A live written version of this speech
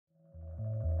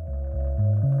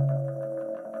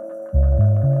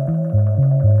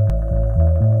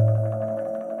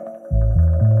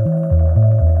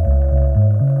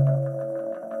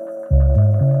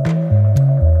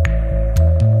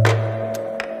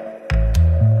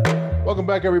Welcome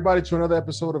back, everybody, to another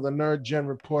episode of the TheNerdGen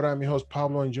Report. I'm your host,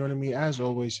 Pablo, and joining me, as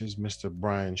always, is Mr.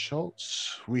 Brian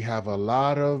Schultz. We have a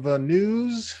lot of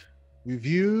news,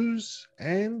 reviews,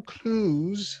 and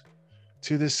clues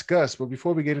to discuss. But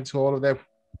before we get into all of that,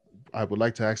 I would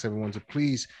like to ask everyone to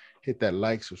please hit that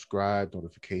like, subscribe,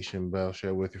 notification bell,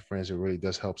 share with your friends. It really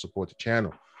does help support the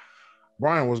channel.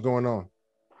 Brian, what's going on?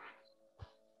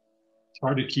 It's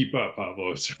hard to keep up,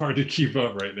 Pablo. It's hard to keep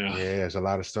up right now. Yeah, there's a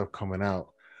lot of stuff coming out.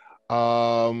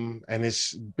 And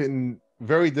it's been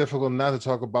very difficult not to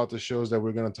talk about the shows that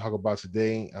we're going to talk about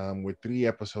today. We're 3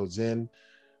 episodes in,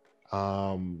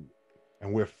 and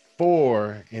we're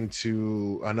 4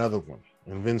 into another one,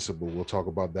 Invincible. We'll talk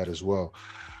about that as well.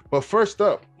 But first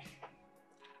up,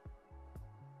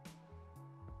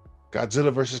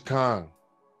 Godzilla versus Kong.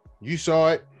 You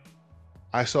saw it.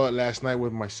 I saw it last night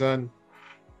with my son.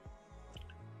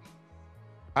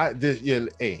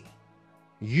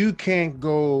 You can't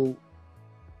go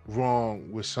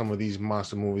wrong with some of these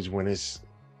monster movies when it's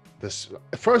this.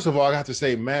 First of all, I have to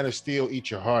say, Man of Steel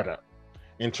eat your heart out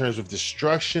in terms of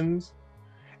destructions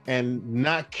and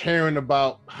not caring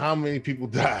about how many people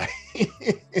die,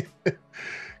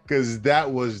 because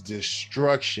that was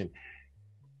destruction.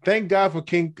 Thank God for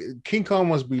King Kong.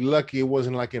 Must be lucky it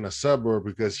wasn't like in a suburb,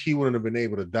 because he wouldn't have been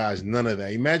able to dodge none of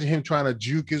that. Imagine him trying to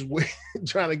juke his way,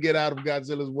 trying to get out of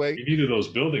Godzilla's way. He needed those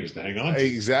buildings to hang on to.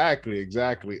 Exactly.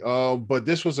 But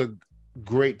this was a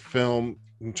great film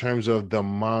in terms of the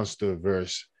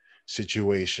monsterverse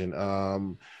situation.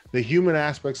 The human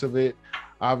aspects of it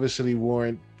obviously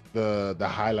weren't the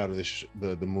highlight of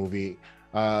the movie.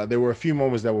 There were a few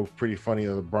moments that were pretty funny.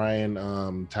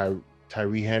 Brian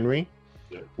Tyree Henry.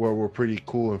 Where were pretty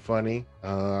cool and funny.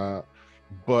 But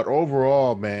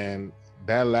overall, man,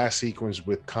 that last sequence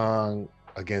with Kong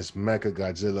against Mecha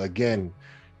Godzilla, again,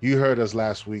 you heard us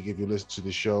last week, if you listened to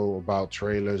the show, about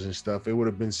trailers and stuff. It would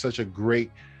have been such a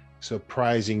great,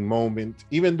 surprising moment,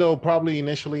 even though probably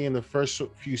initially in the first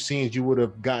few scenes, you would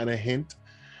have gotten a hint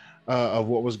of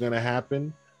what was going to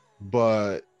happen.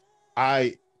 But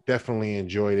I definitely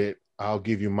enjoyed it. I'll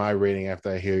give you my rating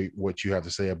after I hear what you have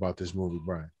to say about this movie,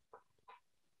 Brian.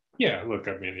 Yeah, look,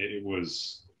 I mean, it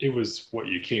was what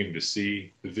you came to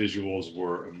see. The visuals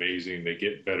were amazing. They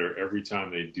get better every time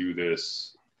they do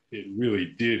this. It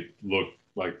really did look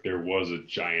like there was a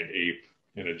giant ape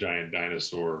and a giant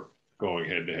dinosaur going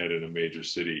head to head in a major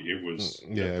city. It was,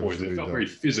 it felt very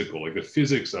physical. Like the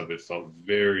physics of it felt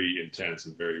very intense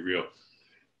and very real.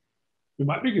 But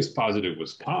my biggest positive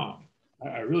was Kong.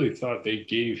 I really thought they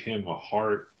gave him a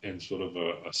heart and sort of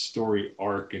a story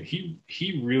arc, and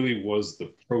he really was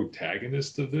the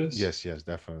protagonist of this. Yes,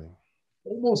 definitely.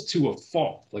 Almost to a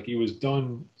fault. Like, he was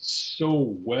done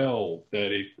so well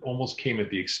that it almost came at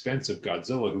the expense of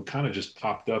Godzilla, who kind of just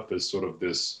popped up as sort of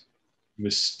this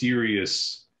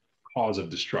mysterious cause of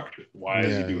destruction. Why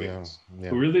is he doing this?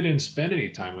 We really didn't spend any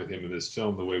time with him in this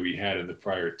film the way we had in the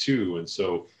prior 2, and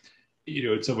so, you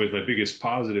know, in some ways, my biggest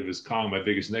positive is Kong. My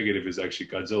biggest negative is actually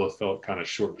Godzilla felt kind of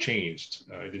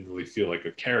shortchanged. I didn't really feel like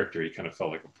a character. He kind of felt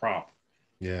like a prop.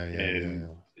 The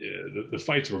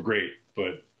fights were great,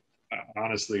 but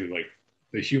honestly, like,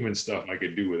 the human stuff I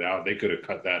could do without. They could have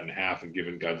cut that in half and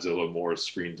given Godzilla more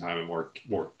screen time and more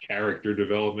character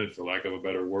development, for lack of a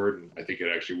better word. And I think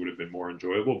it actually would have been more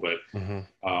enjoyable. But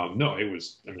no, it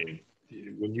was, I mean,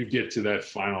 when you get to that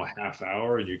final half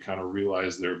hour and you kind of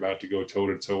realize they're about to go toe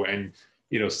to toe, and,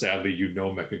 you know, sadly,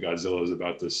 Mechagodzilla is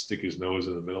about to stick his nose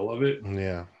in the middle of it.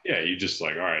 You just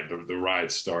like, all right, the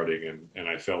ride's starting, and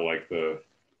I felt like the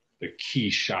key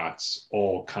shots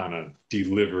all kind of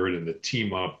delivered, and the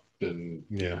team up, and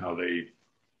you know, how they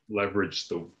leveraged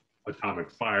the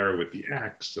atomic fire with the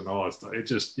axe and all that stuff. It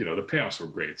just, you know, the payoffs were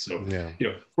great. So you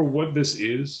know, for what this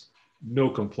is, no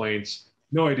complaints.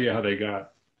 No idea how they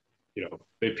got, you know,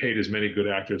 they paid as many good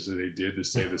actors as they did to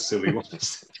say the silly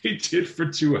ones they did for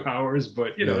 2 hours,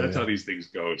 but you know, that's how these things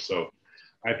go. So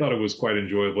I thought it was quite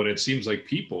enjoyable, and it seems like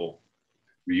people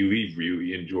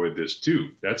really enjoyed this too.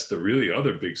 That's the really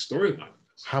other big storyline.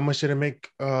 How much did it make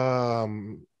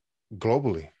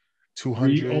globally?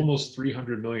 200, almost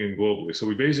 300 million globally. So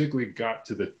we basically got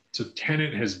to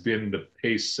Tenet has been the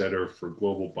pace setter for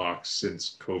global box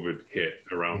since COVID hit,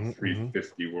 around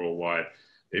 350 worldwide.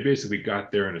 They basically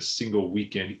got there in a single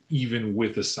weekend, even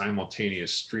with a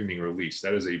simultaneous streaming release.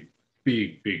 That is a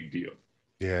big deal.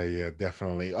 Yeah,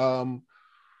 definitely.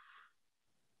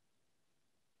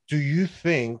 Do you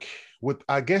think,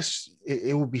 I guess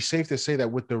it would be safe to say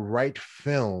that with the right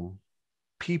film,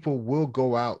 people will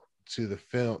go out to the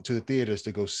theaters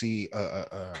to go see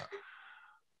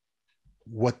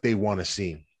what they want to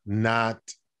see, not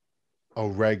a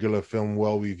regular film,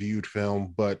 well-reviewed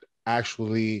film, but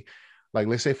actually, like,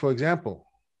 let's say, for example,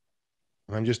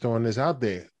 and I'm just throwing this out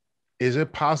there, is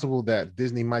it possible that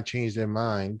Disney might change their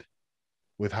mind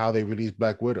with how they release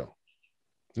Black Widow?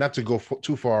 Not to go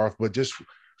too far off, but just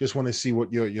want to see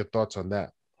what your thoughts on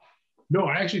that. No,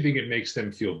 I actually think it makes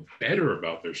them feel better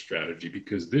about their strategy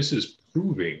because this is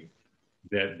proving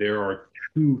that there are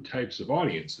two types of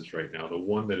audiences right now. The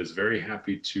one that is very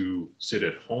happy to sit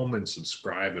at home and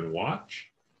subscribe and watch,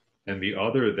 and the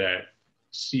other that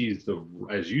sees the,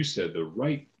 as you said, the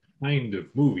right kind of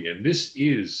movie. And this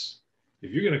is,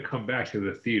 if you're going to come back to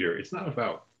the theater, it's not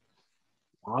about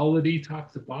quality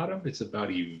top to bottom, it's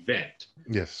about event.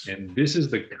 Yes. And this is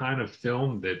the kind of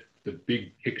film that the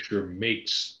big picture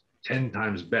makes 10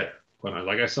 times better. When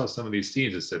I saw some of these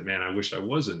scenes and said, man, I wish I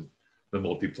was in the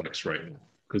multiplex right now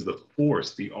because the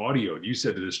force, the audio, you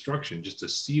said the destruction, just to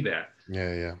see that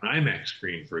IMAX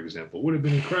screen, for example, would have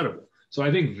been incredible. So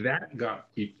I think that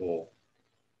got people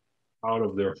out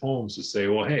of their homes to say,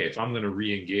 well, hey, if I'm going to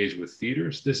re-engage with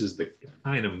theaters, this is the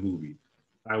kind of movie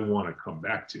I want to come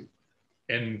back to.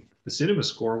 And the cinema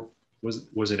score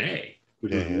was an A,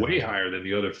 which was way higher than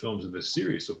the other films in this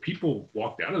series. So people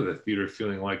walked out of the theater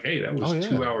feeling like, hey, that was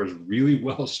 2 hours really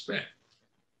well spent.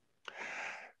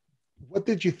 What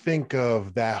did you think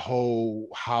of that whole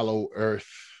Hollow Earth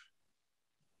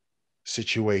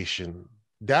situation?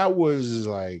 That was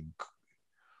like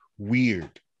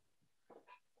weird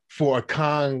for a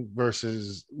Kong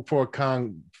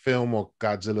film or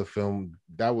Godzilla film.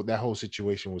 That whole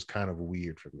situation was kind of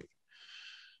weird for me.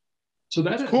 So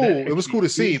that's cool. It was cool to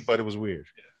see, but it was weird.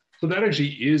 So that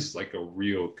actually is like a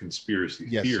real conspiracy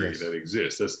theory that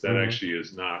exists. That actually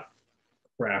is not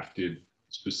crafted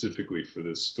specifically for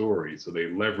this story. So they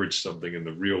leveraged something in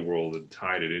the real world and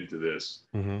tied it into this,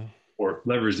 or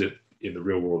leveraged it in the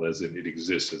real world as in it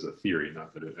exists as a theory,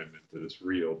 not that I meant that it's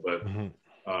real. But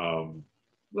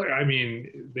I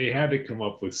mean, they had to come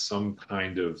up with some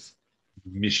kind of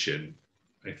mission,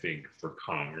 I think, for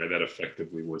Kong, right? That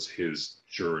effectively was his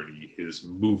journey, his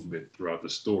movement throughout the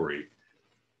story.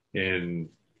 And,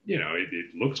 you know,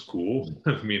 it looks cool.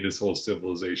 I mean, this whole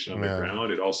civilization on the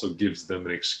ground, it also gives them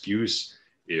an excuse.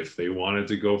 If they wanted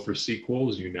to go for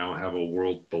sequels, you now have a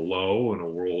world below and a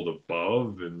world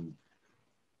above. And,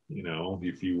 you know,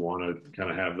 if you want to kind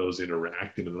of have those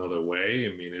interact in another way,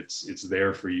 I mean, it's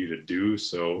there for you to do.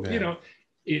 So, you know,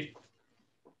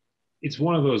 it's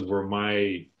one of those where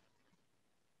my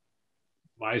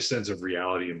sense of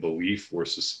reality and belief were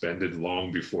suspended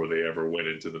long before they ever went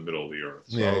into the middle of the earth.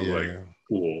 So I was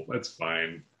cool, that's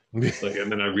fine. Like, and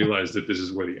then I realized that this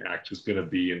is where the act is going to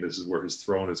be, and this is where his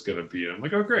throne is going to be. And I'm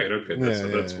like, oh, great, okay,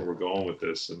 that's where we're going with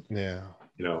this. And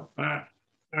you know,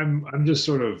 I'm just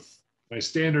sort of, my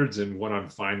standards and what I'm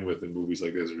fine with in movies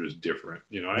like this are just different.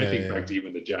 You know, I think back to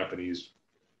even the Japanese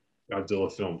Godzilla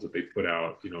films that they put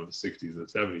out, you know, in the 60s and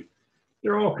the 70s.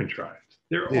 They're all contrived.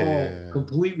 They're all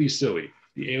completely silly.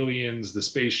 The aliens, the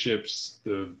spaceships,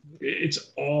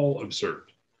 it's all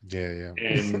absurd.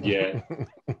 And yet,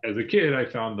 as a kid, I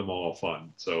found them all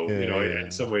fun. So, you know,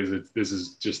 in some ways, this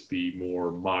is just the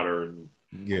more modern,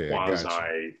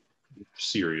 quasi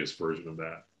serious version of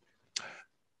that.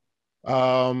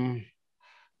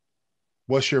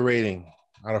 What's your rating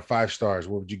out of 5 stars?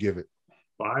 What would you give it?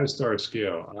 5-star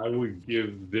scale. I would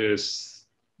give this.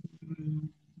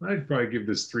 I'd probably give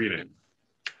this 3.5.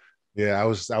 Yeah, I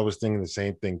was thinking the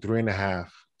same thing. 3.5.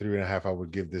 3.5. I would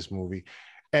give this movie,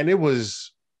 and it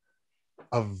was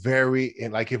a very,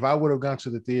 like, if I would have gone to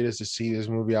the theaters to see this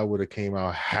movie, I would have came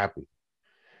out happy.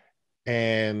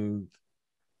 And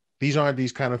these aren't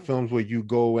these kind of films where you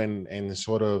go and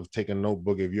sort of take a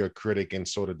notebook if you're a critic and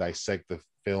sort of dissect the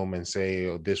film and say,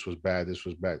 oh, this was bad, this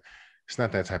was bad. It's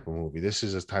not that type of movie. This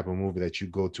is a type of movie that you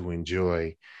go to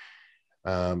enjoy,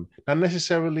 not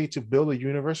necessarily to build a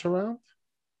universe around,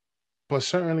 but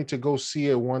certainly to go see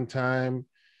it one time.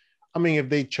 I mean, if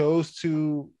they chose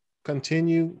to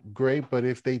continue, great. But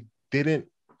if they didn't,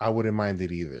 I wouldn't mind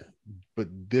it either. But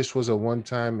this was a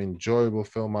one-time enjoyable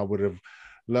film. I would have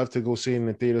loved to go see it in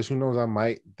the theaters. Who knows? I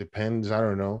might. Depends. I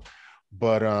don't know.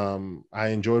 But I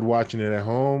enjoyed watching it at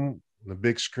home, the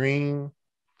big screen.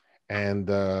 And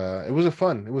it was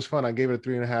fun. It was fun. I gave it a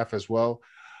 3.5 as well.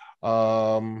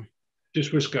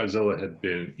 Just wish Godzilla had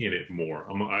been in it more.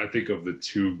 I think of the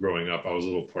two growing up, I was a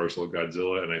little partial to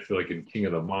Godzilla, and I feel like in King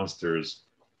of the Monsters,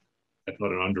 I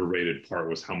thought an underrated part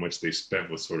was how much they spent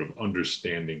with sort of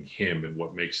understanding him and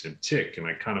what makes him tick. And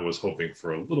I kind of was hoping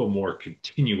for a little more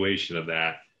continuation of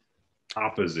that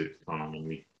opposite, and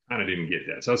we kind of didn't get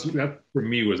that. So that for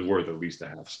me was worth at least a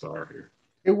 0.5 star here.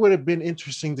 It would have been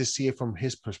interesting to see it from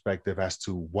his perspective as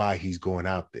to why he's going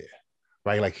out there.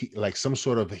 right? Like some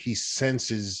sort of, he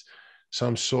senses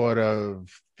some sort of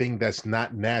thing that's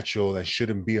not natural that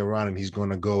shouldn't be around, and he's going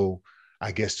to go,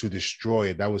 I guess, to destroy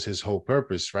it. That was his whole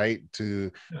purpose, right?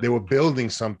 They were building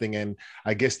something, and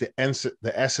I guess the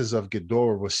essence of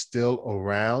Ghidorah was still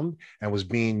around and was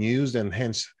being used, and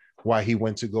hence why he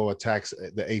went to go attack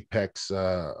the Apex.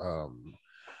 The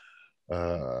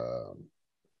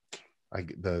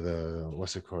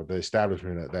what's it called? The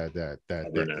establishment that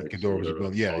Ghidorah was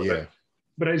building. Yeah, yeah.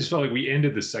 But I just felt like we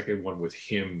ended the second one with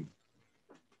him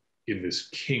in this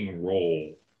king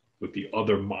role, with the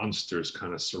other monsters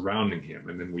kind of surrounding him,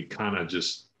 and then we kind of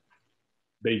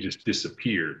they just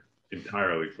disappeared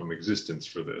entirely from existence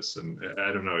for this. And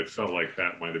I don't know, it felt like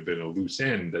that might have been a loose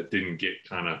end that didn't get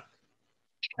kind of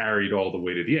carried all the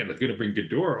way to the end. If you're going to bring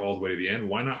Ghidorah all the way to the end,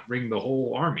 why not bring the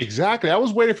whole army? Exactly. I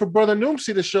was waiting for Brother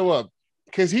Noomsy to show up,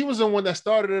 because he was the one that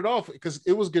started it off, because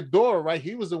it was Ghidorah, right?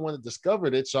 He was the one that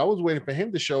discovered it. So I was waiting for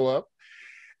him to show up.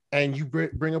 And you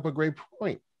bring up a great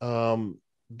point.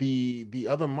 The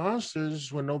other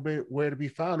monsters were nowhere to be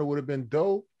found. It would have been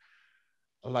dope,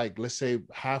 like, let's say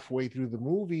halfway through the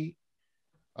movie,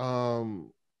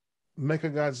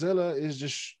 Mechagodzilla is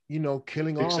just,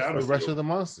 killing off the rest of the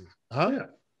monsters. Huh?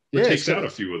 Yeah. It takes out a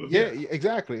few of them. Yeah,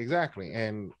 exactly.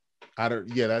 And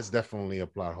that's definitely a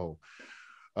plot hole.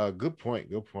 Good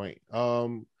point.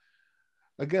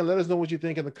 Again, let us know what you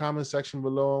think in the comment section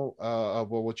below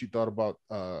about what you thought about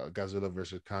Godzilla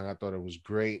versus Kong. I thought it was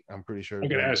great. I'm pretty sure. I'm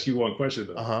going to ask you one question,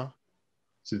 though.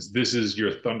 Since this is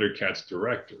your Thundercats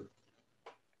director,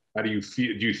 how do you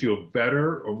feel? Do you feel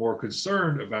better or more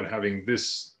concerned about having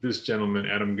this gentleman,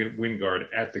 Adam Wingard,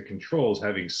 at the controls,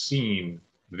 having seen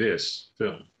this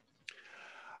film?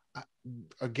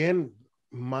 Again,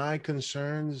 my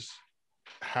concerns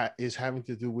is having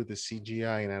to do with the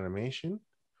CGI and animation.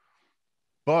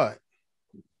 But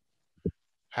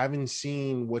having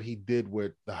seen what he did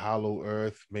with the Hollow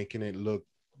Earth, making it look,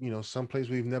 someplace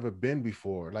we've never been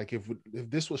before. Like if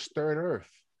this was Third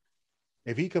Earth,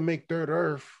 if he could make Third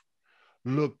Earth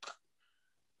look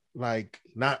like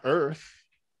not Earth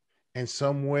and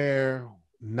somewhere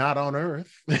not on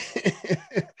Earth,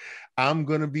 I'm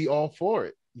going to be all for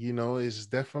it. It's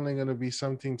definitely going to be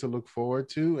something to look forward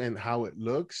to, and how it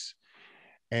looks.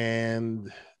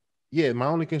 And yeah, my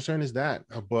only concern is that.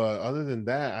 But other than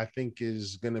that, I think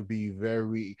is going to be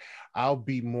I'll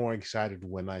be more excited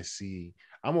when I see.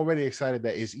 I'm already excited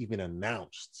that it's even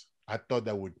announced. I thought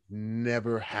that would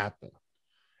never happen,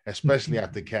 especially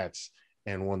after Cats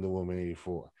and Wonder Woman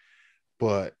 84.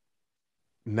 But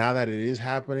now that it is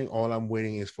happening, all I'm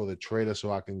waiting is for the trailer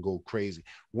so I can go crazy.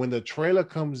 When the trailer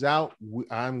comes out,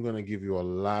 I'm going to give you a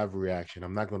live reaction.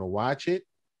 I'm not going to watch it.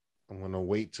 I'm going to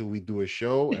wait till we do a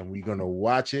show and we're going to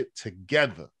watch it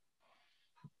together.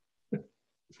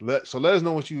 So let us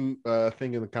know what you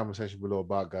think in the comment section below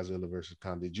about Godzilla versus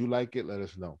Kong. Did you like it? Let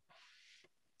us know.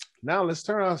 Now let's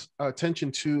turn our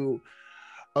attention to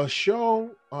a show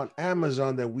on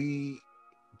Amazon that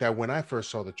when I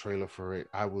first saw the trailer for it,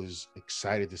 I was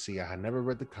excited to see. I had never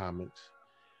read the comics.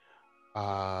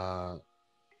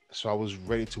 So I was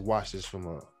ready to watch this from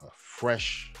a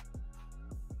fresh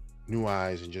new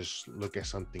eyes and just look at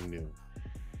something new.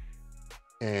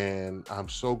 And I'm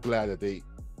so glad that they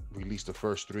released the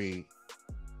first 3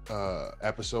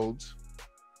 episodes.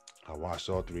 I watched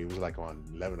all 3. It was like on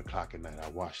 11 o'clock at night. I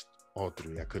watched all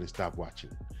 3. I couldn't stop watching.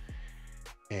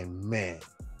 And man,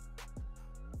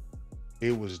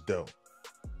 it was dope.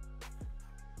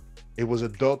 It was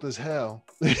adult as hell,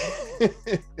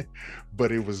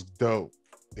 but it was dope.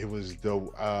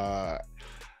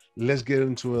 Let's get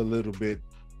into a little bit.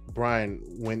 Brian,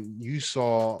 when you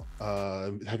saw,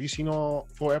 have you seen all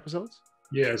 4 episodes?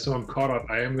 Yeah, so I'm caught up.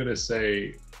 I am going to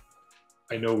say,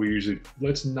 I know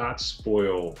let's not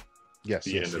spoil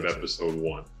the end of episode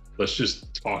 1. Let's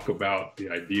just talk about the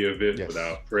idea of it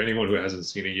for anyone who hasn't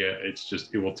seen it yet.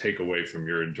 It will take away from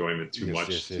your enjoyment too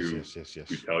much to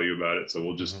tell you about it. So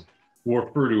we'll just, we'll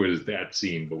refer to it as that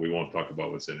scene, but we won't talk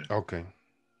about what's in it. Okay.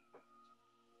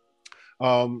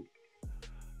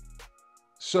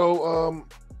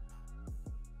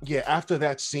 Yeah, after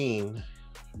that scene,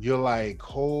 you're like,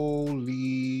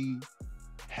 holy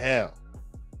hell,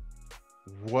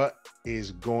 what is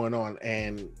going on?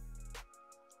 And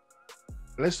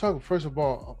let's talk first of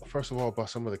all about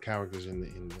some of the characters in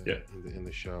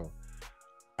the show.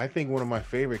 I think one of my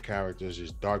favorite characters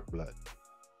is Darkblood.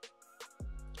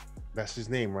 That's his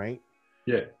name, right?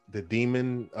 Yeah. The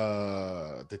demon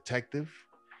detective,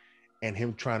 and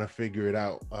him trying to figure it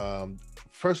out.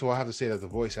 First of all, I have to say that the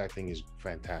voice acting is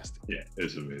fantastic. Yeah,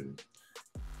 it's amazing.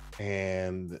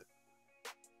 And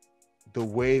the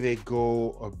way they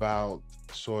go about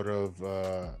sort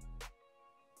of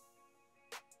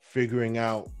figuring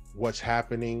out what's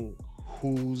happening,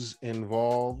 who's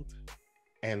involved,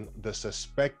 and the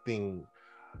suspecting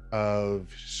of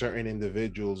certain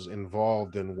individuals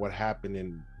involved in what happened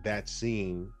in that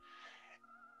scene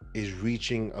is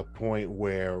reaching a point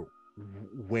where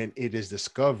when it is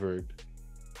discovered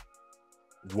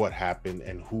what happened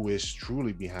and who is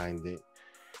truly behind it,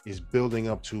 is building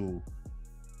up to,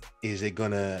 is it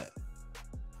gonna,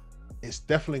 it's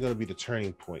definitely gonna be the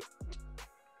turning point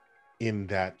in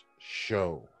that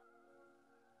show.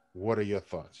 What are your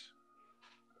thoughts?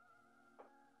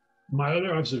 My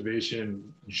other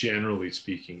observation, generally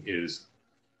speaking, is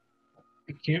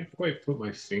I can't quite put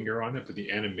my finger on it, but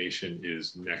the animation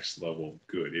is next level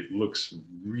good. It looks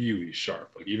really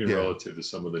sharp, like even relative to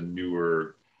some of the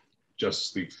newer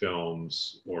Justice League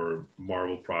films or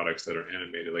Marvel products that are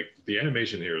animated. Like the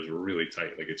animation here is really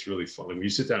tight. Like it's really fun. Like, when you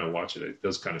sit down and watch it, it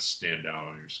does kind of stand out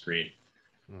on your screen.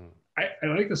 I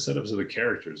like the setups of the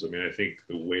characters. I mean, I think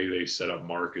the way they set up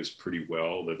Mark is pretty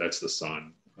well. That's the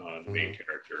son, the main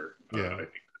character. I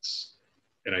think that's,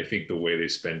 and I think the way they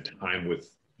spend time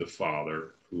with the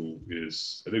father, who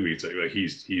is, I think we could say, like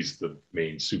he's the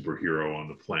main superhero on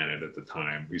the planet at the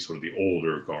time. He's sort of the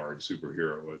older guard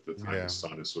superhero at the time. His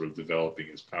son is sort of developing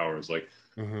his powers. Like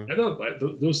I thought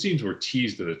those scenes were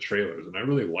teased in the trailers, and I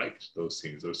really liked those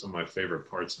scenes. Those are some of my favorite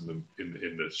parts in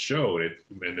the show, and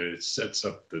then it sets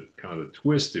up the kind of the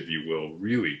twist, if you will.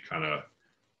 Really, kind of,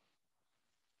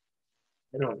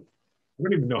 I don't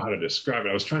even know how to describe it.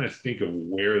 I was trying to think of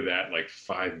where that like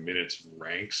 5 minutes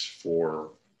ranks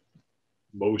for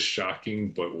most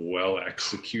shocking but well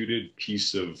executed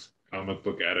piece of comic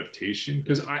book adaptation,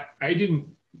 because I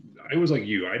was like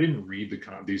you, I didn't read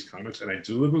these comics, and I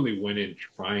deliberately went in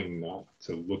trying not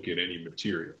to look at any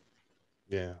material.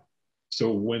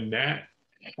 So when that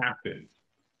happened,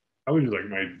 I was just like,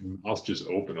 my mouth just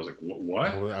opened. I was like,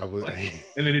 what?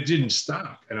 And then it didn't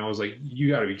stop, and I was like, you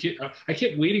gotta be kidding. I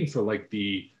kept waiting for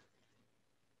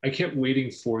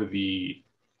the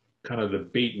kind of the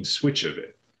bait and switch of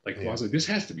it. Like, well, I was like, this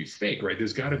has to be fake, right?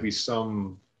 There's got to be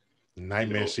some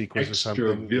nightmare sequence extra or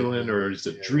something, villain, or it's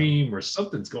a dream, or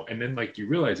something's going. And then like you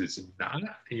realize it's not, and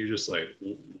you're just like,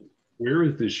 where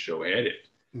is this show headed?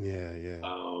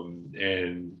 And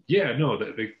no,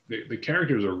 the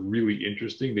characters are really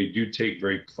interesting. They do take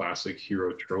very classic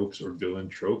hero tropes or villain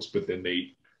tropes, but then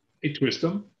they twist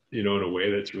them, in a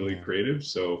way that's really creative.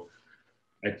 So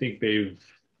I think I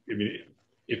mean,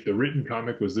 if the written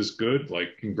comic was this good,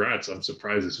 like, congrats. I'm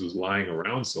surprised this was lying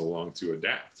around so long to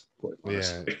adapt, quite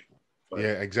honestly.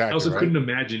 Exactly. I also couldn't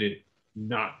imagine it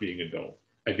not being adult.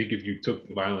 I think if you took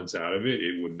the violence out of it,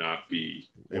 it would not be.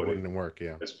 It wouldn't work.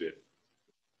 I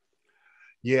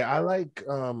like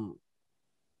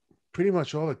pretty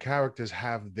much all the characters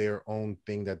have their own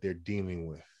thing that they're dealing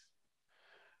with,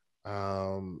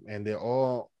 and they're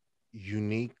all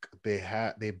unique.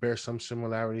 They bear some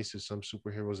similarities to some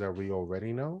superheroes that we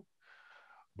already know,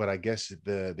 but I guess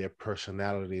their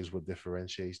personalities would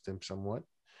differentiate them somewhat.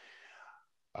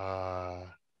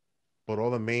 But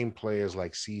all the main players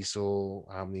like Cecil,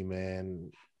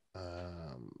 Omni-Man,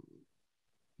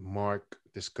 Mark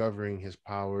discovering his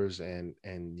powers and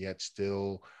yet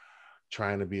still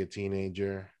trying to be a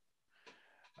teenager,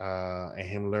 and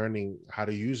him learning how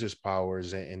to use his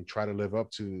powers and try to live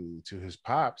up to his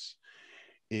pops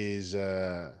is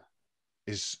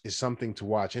something to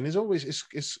watch. And it's always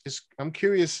I'm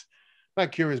curious,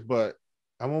 not curious, but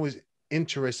I'm always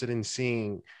interested in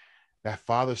seeing that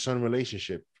father-son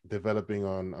relationship developing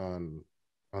on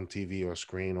TV or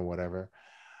screen or whatever,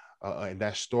 and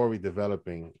that story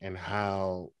developing, and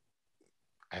how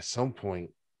at some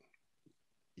point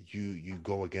you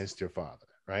go against your father,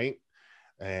 right?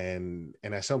 And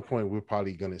at some point we're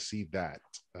probably going to see that.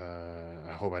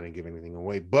 I hope I didn't give anything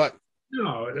away, but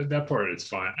no, that part it's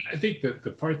fine. I think that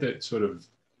the part that sort of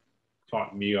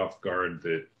caught me off guard,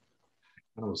 that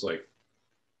I was like,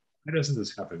 why doesn't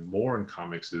this happen more in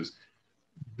comics, is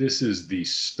this is the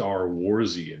Star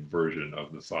Warsian version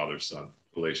of the father-son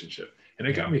relationship. And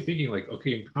it got me thinking, like,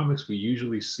 okay, in comics we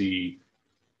usually see,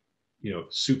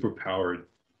 superpowered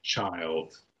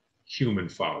child, human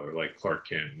father, like Clark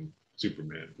Kent and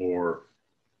Superman, or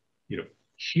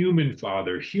human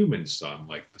father, human son,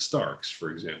 like the Starks, for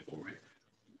example, right?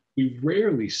 We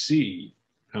rarely see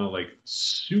kind of like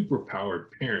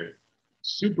superpowered parent,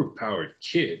 superpowered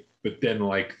kid, but then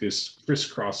like this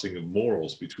crisscrossing of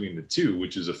morals between the two,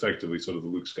 which is effectively sort of the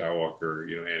Luke Skywalker,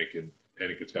 Anakin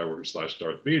Skywalker /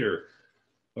 Darth Vader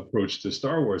approach to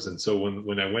Star Wars. And so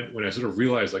when I sort of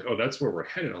realized like, oh, that's where we're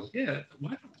headed, I was like, yeah, why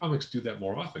don't comics do that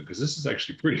more often? Because this is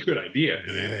actually a pretty good idea,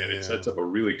 and it sets up a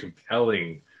really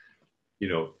compelling, you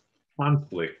know,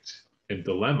 conflict and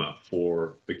dilemma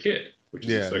for the kid, which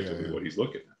is effectively what he's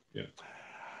looking at. Yeah.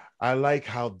 I like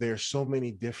how there's so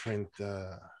many different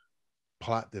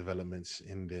plot developments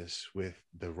in this with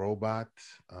the robot,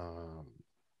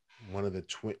 one of the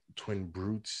twin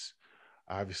brutes,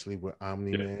 obviously with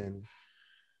Omni-Man,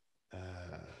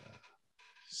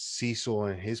 Cecil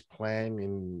and his plan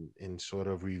in sort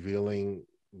of revealing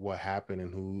what happened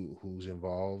and who's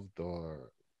involved,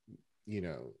 or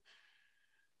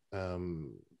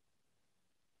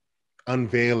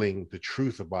unveiling the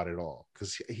truth about it all,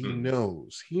 because he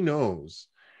knows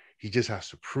he just has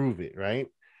to prove it, right?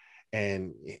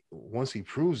 And once he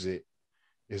proves it,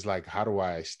 it's like, how do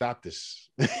I stop this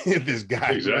this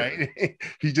guy? Exactly. Right?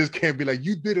 He just can't be like,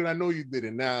 you did it, I know you did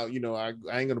it. Now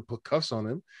I ain't gonna put cuffs on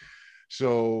him.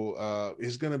 So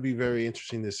it's gonna be very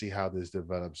interesting to see how this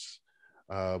develops.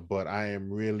 But I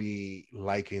am really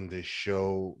liking this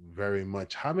show very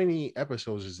much. How many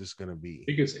episodes is this gonna be? I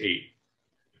think it's 8.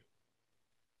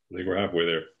 I think we're halfway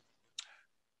there.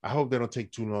 I hope they don't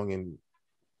take too long in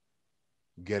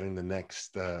getting the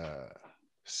next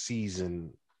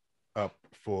season up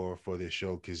for this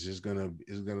show, because it's gonna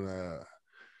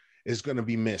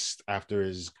be missed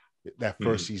after that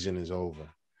first season is over.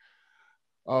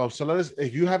 So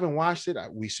if you haven't watched it,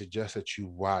 we suggest that you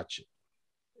watch it.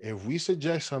 If we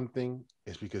suggest something,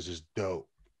 it's because it's dope.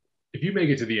 If you make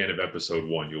it to the end of episode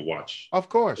 1, you'll watch, of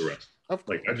course, the rest.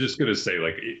 Like, I'm just gonna say,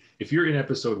 like, if you're in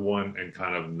episode 1 and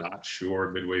kind of not sure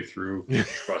midway through,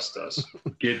 trust us.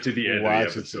 Get to the end of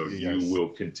the episode, you will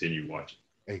continue watching.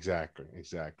 Exactly.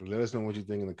 Let us know what you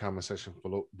think in the comment section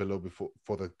below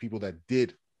for the people that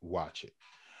did watch it.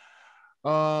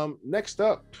 Next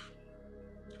up,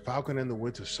 Falcon and the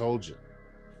Winter Soldier.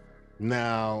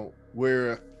 Now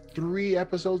we're 3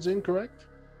 episodes in, correct?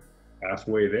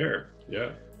 Halfway there.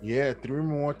 Yeah, 3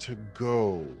 more to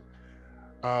go.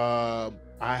 I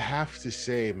have to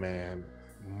say, man,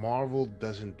 Marvel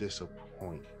doesn't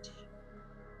disappoint.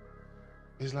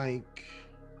 It's like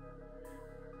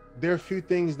there are a few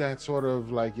things that sort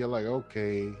of like you're like,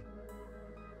 okay,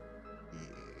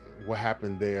 what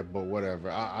happened there, but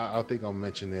whatever. I think I'll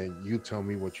mention it. You tell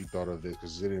me what you thought of this,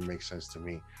 because it didn't make sense to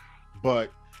me.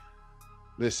 But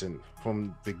listen,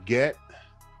 from the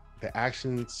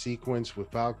action sequence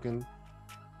with Falcon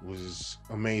was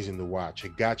amazing to watch.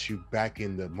 It got you back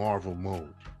in the Marvel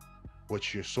mode,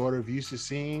 what you're sort of used to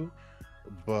seeing,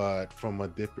 but from a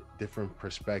different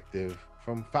perspective,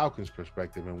 from Falcon's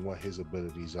perspective, and what his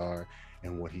abilities are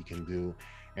and what he can do,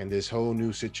 and this whole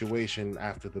new situation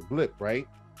after the blip, right?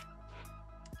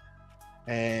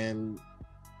 And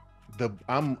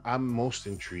I'm most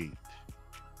intrigued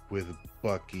with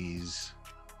Bucky's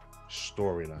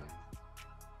storyline,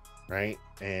 right?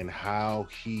 And how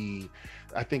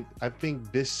I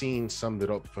think this scene summed it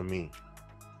up for me.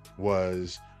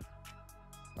 Was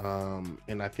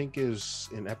and I think it was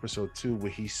in episode 2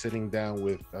 where he's sitting down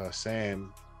with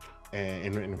Sam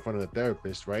and in front of the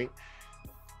therapist, right?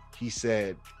 He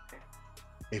said,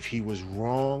 if he was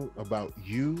wrong about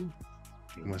you,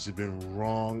 he must have been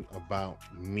wrong about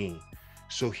me.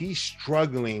 So he's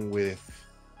struggling with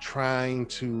trying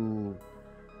to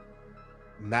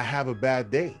not have a bad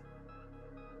day,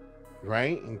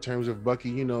 right? In terms of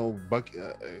Bucky, Bucky,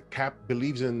 Cap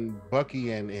believes in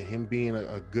Bucky and him being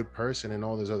a good person and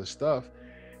all this other stuff,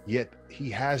 yet he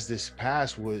has this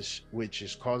past which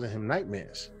is causing him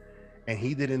nightmares, and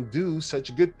he didn't do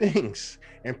such good things,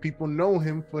 and people know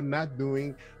him for not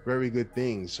doing very good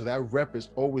things. So that rep is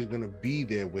always going to be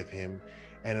there with him,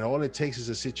 and all it takes is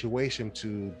a situation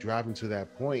to drive him to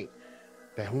that point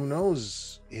that who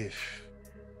knows if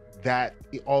that,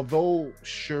 although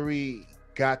Shuri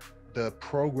got the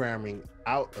programming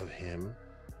out of him,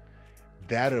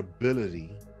 that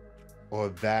ability or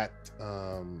that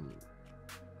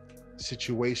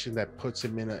situation that puts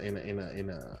him in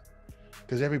a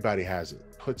because everybody has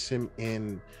it, puts him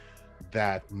in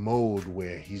that mode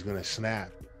where he's gonna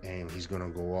snap and he's gonna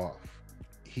go off.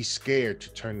 He's scared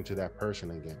to turn into that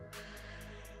person again.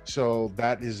 So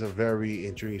that is a very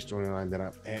intriguing storyline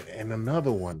that and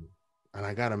another one, and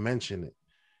I gotta mention it,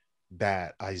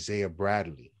 that Isaiah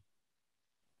Bradley,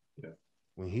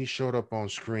 when he showed up on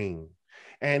screen,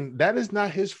 and that is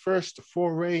not his first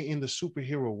foray in the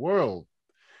superhero world.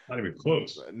 Not even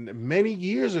close. Many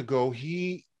years ago,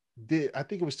 he did, I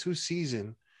think it was 2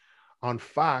 seasons on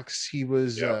Fox. He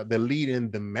was the lead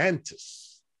in The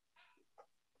Mantis.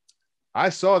 I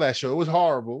saw that show. It was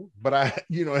horrible, but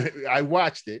I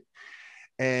watched it.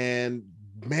 And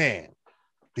man,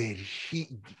 did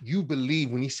you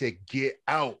believe when he said get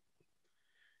out?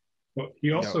 Well,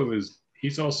 Yo,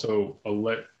 he's also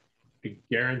a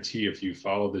guarantee if you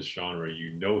follow this genre,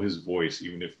 you know his voice,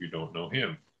 even if you don't know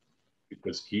him,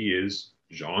 because he is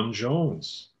John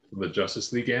Jones from the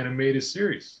Justice League animated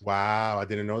series. wow, I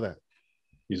didn't know that.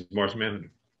 He's Martian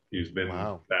Manhunter.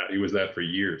 Wow, He was that for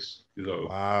years. So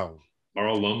wow.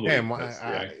 Carl Yeah, Lumley, that's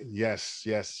yeah. yes,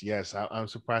 yes, yes. I'm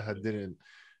surprised I didn't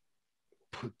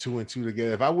put two and two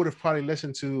together. If I would have probably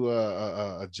listened to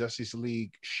a Justice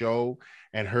League show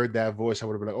and heard that voice, I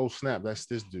would have been like, "Oh snap, that's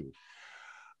this dude."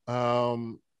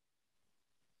 Um,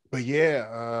 but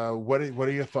yeah, what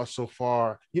are your thoughts so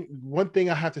far? One thing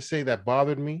I have to say that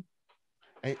bothered me,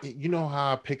 and you know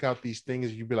how I pick out these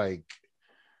things, you'd be like,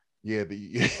 "Yeah,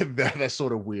 that's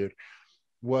sort of weird."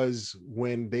 Was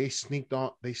when they sneaked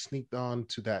on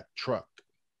to that truck.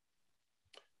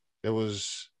 There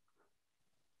was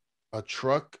a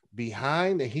truck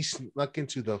behind, and he snuck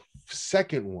into the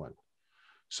second one.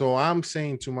 So I'm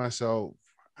saying to myself,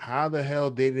 how the hell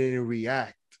they didn't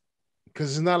react?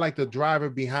 Because it's not like the driver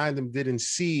behind them didn't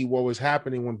see what was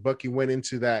happening when Bucky went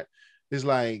into that. It's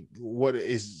like, what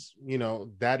is,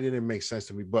 that didn't make sense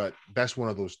to me, but that's one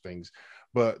of those things.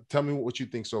 But tell me what you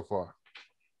think so far.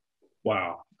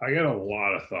 Wow, I got a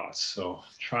lot of thoughts, so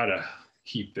try to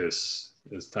keep this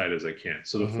as tight as I can.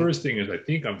 So the Mm-hmm. first thing is I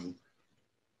think I've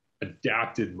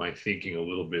adapted my thinking a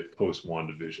little bit post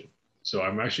WandaVision. So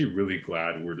I'm actually really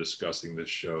glad we're discussing this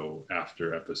show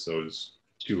after episodes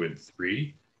 2 and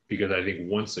 3, because I think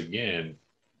once again,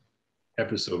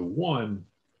 episode 1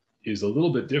 is a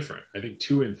little bit different. I think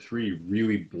 2 and 3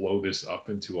 really blow this up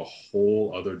into a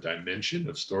whole other dimension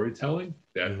of storytelling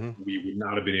that Mm-hmm. we would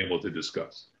not have been able to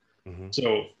discuss. Mm-hmm.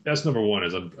 So that's number one.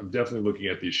 Is I'm definitely looking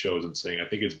at these shows and saying I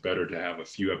think it's better to have a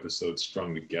few episodes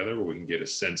strung together where we can get a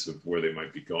sense of where they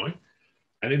might be going.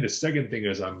 I think the second thing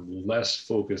is I'm less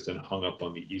focused and hung up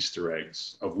on the Easter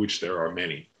eggs, of which there are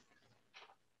many,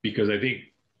 because I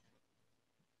think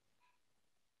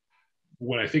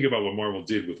when I think about what Marvel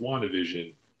did with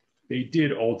WandaVision, they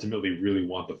did ultimately really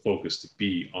want the focus to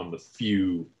be on the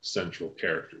few central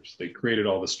characters. They created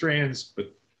all the strands,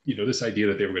 but this idea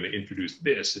that they were going to introduce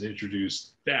this and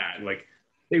introduce that, like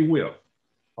they will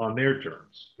on their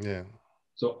terms. Yeah.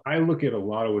 So I look at a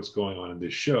lot of what's going on in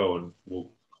this show, and we'll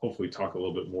hopefully talk a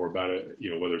little bit more about it,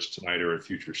 whether it's tonight or in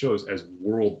future shows, as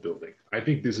world building. I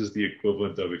think this is the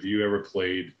equivalent of if you ever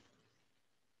played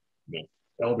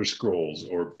Elder Scrolls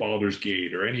or Baldur's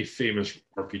Gate or any famous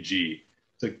RPG.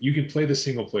 It's like you can play the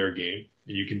single player game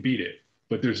and you can beat it,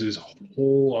 but there's this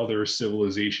whole other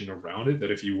civilization around it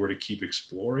that if you were to keep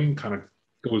exploring, kind of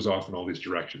goes off in all these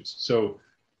directions. So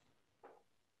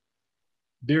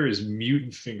there is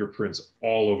mutant fingerprints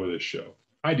all over this show.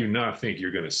 I do not think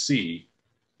you're going to see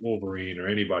Wolverine or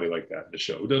anybody like that in the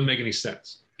show. It doesn't make any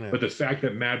sense. Yeah. But the fact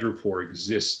that Madripoor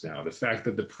exists now, the fact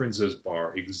that the Princess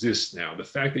Bar exists now, the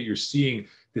fact that you're seeing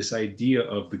this idea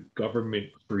of the government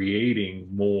creating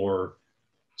more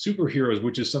superheroes,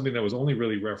 which is something that was only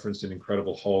really referenced in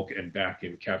Incredible Hulk and back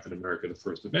in Captain America, the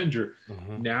First Avenger.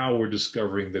 Mm-hmm. Now we're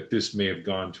discovering that this may have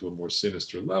gone to a more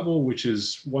sinister level, which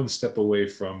is one step away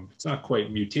from, it's not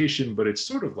quite mutation, but it's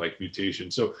sort of like mutation.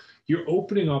 So you're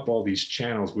opening up all these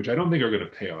channels, which I don't think are going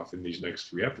to pay off in these next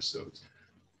 3 episodes.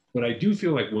 But I do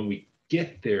feel like when we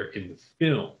get there in the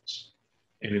films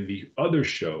and in the other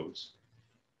shows,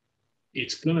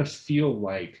 it's going to feel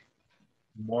like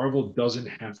Marvel doesn't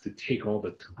have to take all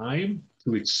the time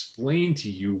to explain to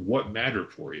you what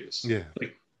Madripoor is. Yeah.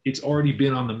 Like it's already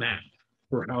been on the map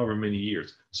for however many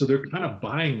years. So they're kind of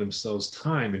buying themselves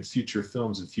time in future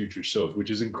films and future shows, which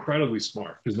is incredibly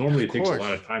smart because normally it takes a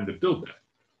lot of time to build that.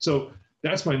 So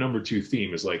that's my number 2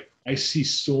 theme is like, I see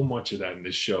so much of that in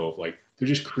this show of like, they're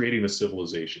just creating a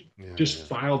civilization. Just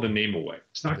file the name away.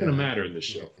 It's not going to matter in this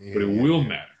show, but it will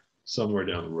matter somewhere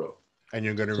down the road. And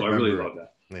you're going to remember. I really love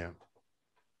that. Yeah.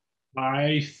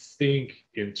 I think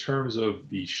in terms of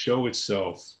the show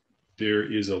itself,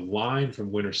 there is a line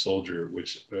from Winter Soldier,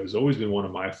 which has always been one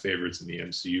of my favorites in the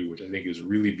MCU, which I think is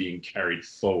really being carried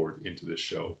forward into the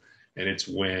show. And it's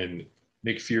when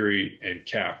Nick Fury and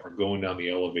Cap are going down the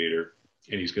elevator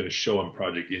and he's going to show him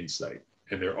Project Insight.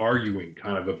 And they're arguing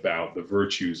kind of about the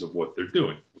virtues of what they're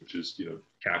doing, which is,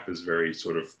 Cap is very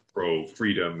sort of pro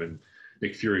freedom and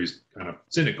Nick Fury's kind of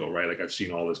cynical, right? Like, I've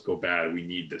seen all this go bad. We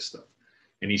need this stuff.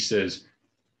 And he says,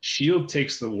 S.H.I.E.L.D.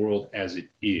 takes the world as it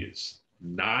is,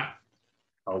 not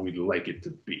how we'd like it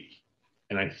to be.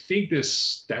 And I think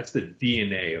that's the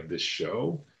DNA of this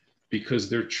show, because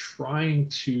they're trying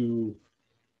to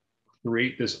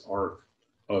create this arc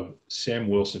of Sam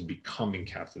Wilson becoming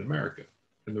Captain America.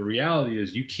 And the reality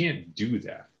is you can't do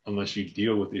that unless you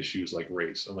deal with issues like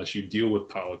race, unless you deal with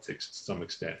politics to some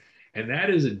extent. And that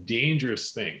is a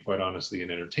dangerous thing, quite honestly,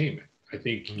 in entertainment. I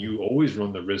think Yeah. you always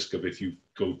run the risk of, if you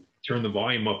go turn the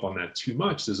volume up on that too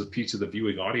much, there's a piece of the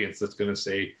viewing audience that's going to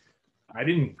say, I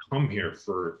didn't come here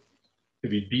to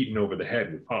be beaten over the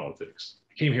head with politics.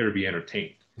 I came here to be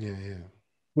entertained. Yeah. Yeah.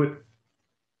 But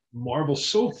Marvel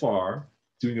so far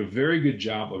doing a very good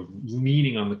job of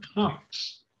leaning on the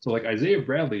comics. So like Isaiah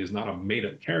Bradley is not a made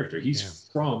up character. Yeah. He's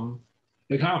from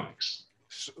the comics.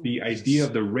 So, The idea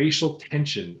of the racial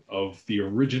tension of the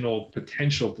original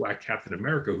potential Black Captain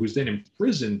America, who's then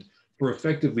imprisoned for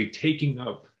effectively taking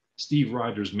up Steve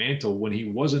Rogers' mantle when he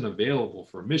wasn't available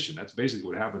for a mission. That's basically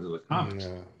what happens in the comics.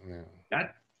 yeah. Yeah.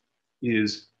 That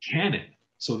is canon.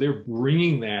 So they're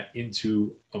bringing that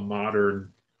into a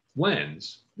modern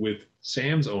lens with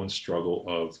Sam's own struggle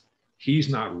of he's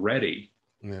not ready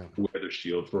Yeah. to wear the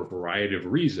shield for a variety of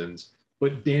reasons,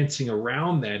 but dancing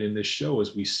around that in this show,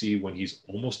 as we see when he's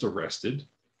almost arrested,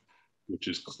 which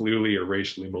is clearly a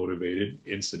racially motivated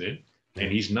incident, Yeah.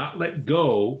 and he's not let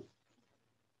go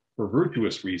for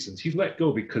virtuous reasons. He's let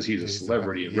go because he's a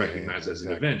celebrity and recognized as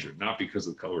an Avenger, not because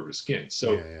of the color of his skin.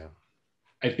 So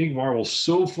I think Marvel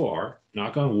so far,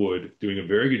 knock on wood, doing a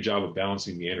very good job of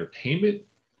balancing the entertainment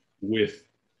with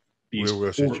these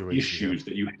core issues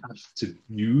that you have to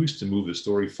use to move the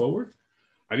story forward.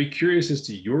 I'd be curious as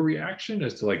to your reaction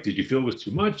as to, like, did you feel it was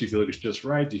too much? Do you feel like it's just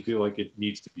right? Do you feel like it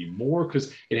needs to be more?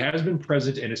 Because it has been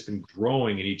present and it's been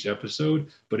growing in each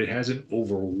episode, but it hasn't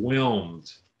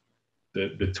overwhelmed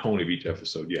the tone of each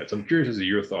episode yet. So I'm curious as to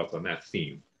your thoughts on that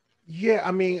theme. Yeah,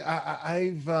 I mean,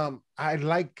 I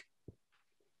like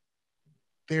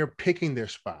they're picking their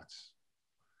spots.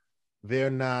 They're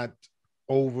not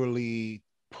overly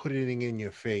putting it in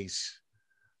your face,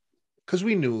 because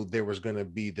we knew there was going to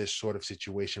be this sort of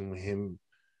situation with him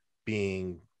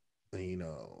being,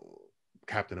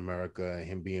 Captain America, and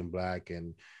him being black,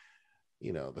 and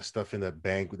the stuff in the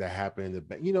bank that happened in the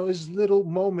bank. It's little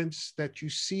moments that you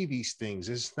see these things.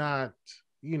 It's not,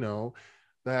 the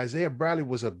Isaiah Bradley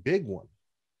was a big one,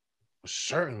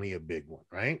 certainly a big one,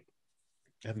 right?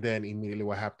 And then immediately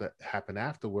what happened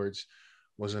afterwards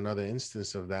was another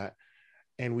instance of that.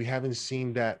 And we haven't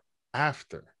seen that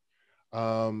after.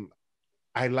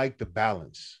 I like the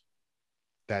balance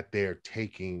that they're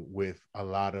taking with a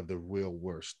lot of the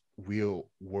real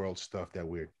world stuff that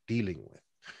we're dealing with.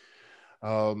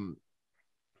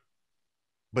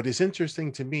 But it's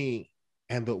interesting to me,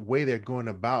 and the way they're going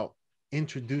about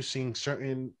introducing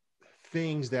certain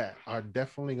things that are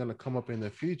definitely going to come up in the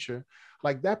future,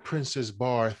 like that Princess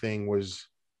Bar thing was,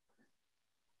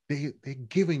 they're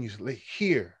giving you, like,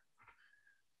 here,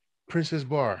 Princess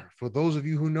Bar, for those of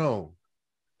you who know,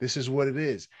 this is what it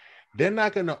is. They're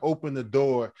not going to open the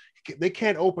door. They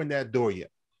can't open that door yet.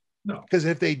 No. Because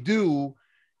if they do,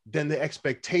 then the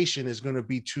expectation is going to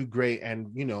be too great.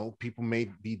 And, people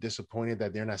may be disappointed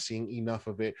that they're not seeing enough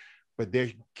of it, but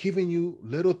they're giving you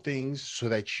little things so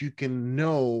that you can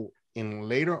know, and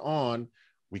later on,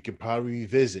 we can probably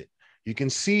revisit. You can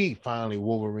see finally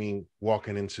Wolverine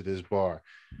walking into this bar.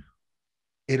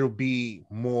 It'll be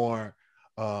more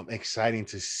exciting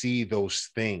to see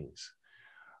those things.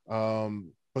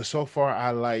 But so far,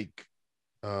 I like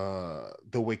the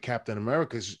way Captain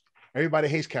America's. Everybody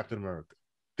hates Captain America.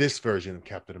 This version of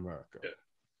Captain America,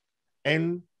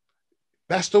 and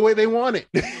that's the way they want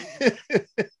it.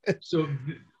 So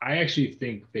I actually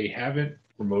think they haven't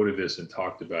promoted this and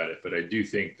talked about it, but I do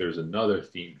think there's another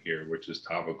theme here, which is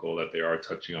topical, that they are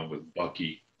touching on with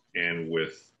Bucky and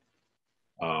with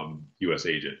U.S.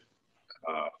 Agent,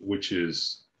 which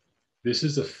is, this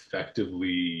is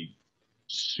effectively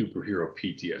superhero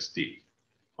PTSD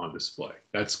on display.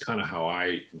 That's kind of how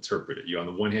I interpret it. On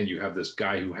the one hand, you have this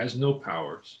guy who has no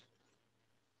powers,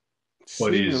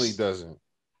 but seemingly doesn't.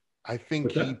 I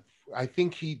think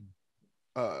he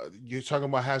you're talking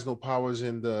about has no powers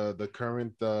in the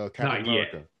current Captain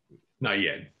America. Not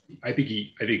yet. I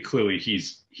think clearly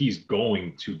he's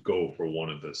going to go for one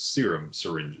of the serum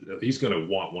syringes. He's going to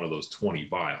want one of those 20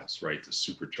 vials, right, to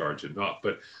supercharge him up.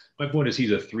 But my point is,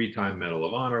 he's a 3-time Medal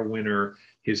of Honor winner.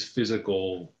 His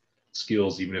physical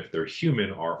skills, even if they're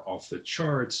human, are off the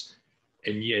charts.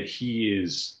 And yet he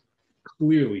is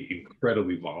clearly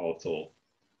incredibly volatile,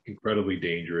 incredibly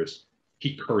dangerous.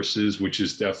 He curses, which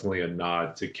is definitely a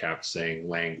nod to Cap saying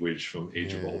language from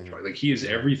Age of Ultron. Like, he is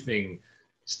everything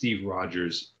Steve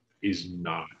Rogers is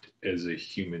not as a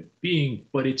human being,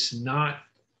 but it's not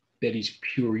that he's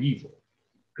pure evil,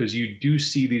 because you do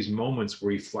see these moments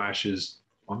where he flashes,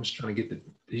 he's just trying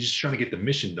to get the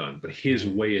mission done, but his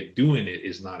way of doing it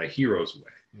is not a hero's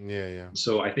way. Yeah, yeah.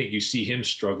 So I think you see him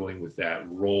struggling with that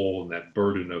role and that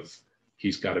burden of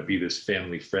he's got to be this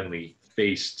family friendly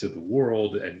face to the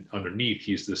world. And underneath,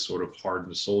 he's this sort of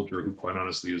hardened soldier who, quite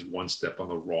honestly, is one step on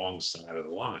the wrong side of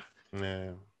the line.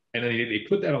 Yeah. And then they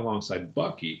put that alongside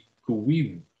Bucky, who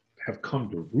we have come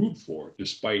to root for,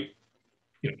 despite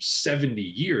 70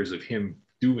 years of him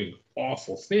doing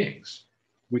awful things,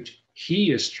 which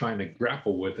he is trying to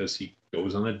grapple with as he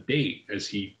goes on a date, as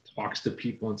he talks to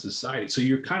people in society. So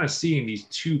you're kind of seeing these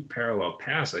two parallel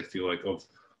paths, I feel like, of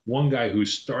one guy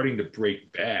who's starting to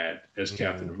break bad as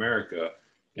Captain Yeah. America,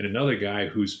 and another guy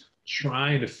who's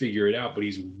trying to figure it out, but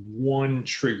he's one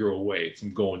trigger away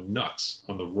from going nuts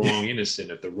on the wrong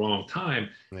innocent at the wrong time.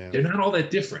 Yeah. They're not all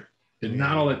that different. They're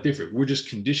not all Yeah. that different. We're just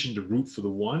conditioned to root for the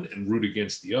one and root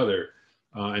against the other.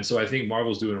 And so I think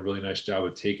Marvel's doing a really nice job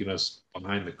of taking us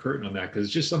behind the curtain on that, because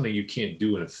it's just something you can't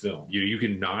do in a film. You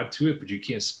can nod to it, but you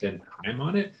can't spend time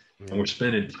on it. And we're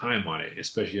spending time on it,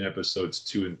 especially in episodes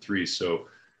 2 and 3. So,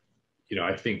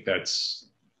 I think that's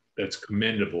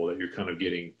commendable that you're kind of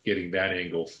getting that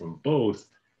angle from both.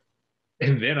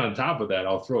 And then on top of that,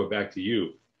 I'll throw it back to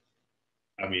you.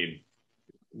 I mean,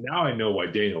 now I know why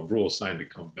Daniel Bruhl signed to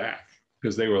come back,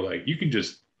 because they were like, you can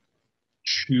just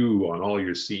chew on all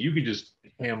your scenes. You can just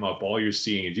ham up all your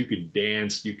scenes. You can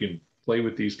dance. You can play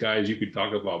with these guys. You can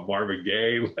talk about Marvin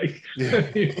Gaye. Like,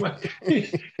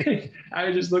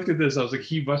 I just looked at this. I was like,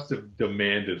 he must have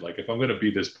demanded, like, if I'm going to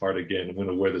be this part again, I'm going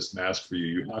to wear this mask for you.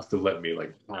 You have to let me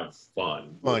like have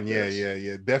fun. Yeah,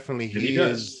 yeah. Definitely, and he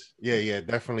does. Yeah.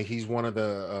 Definitely, he's one of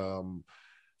the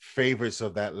favorites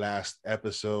of that last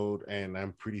episode, and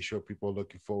I'm pretty sure people are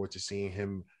looking forward to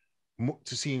seeing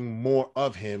more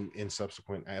of him in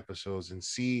subsequent episodes and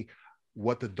see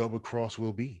what the double cross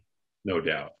will be. No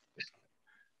doubt.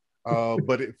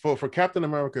 But for Captain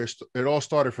America, it all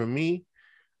started for me.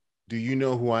 Do you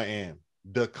know who I am?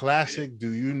 The classic,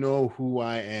 do you know who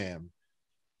I am?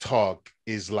 Talk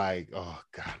is like, oh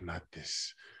God, not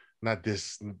this.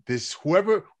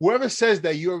 Whoever says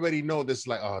that, you already know this,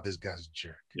 like, oh, this guy's a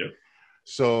jerk. Yep.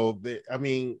 So, I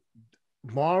mean,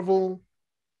 Marvel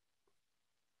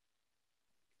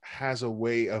has a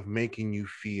way of making you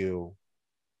feel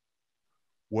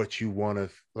what you want to,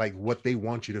 like, what they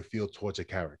want you to feel towards a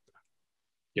character.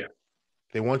 Yeah.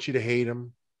 They want you to hate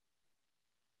him,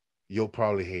 you'll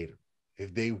probably hate him.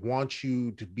 If they want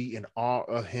you to be in awe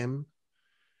of him,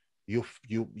 you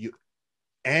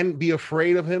and be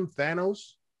afraid of him,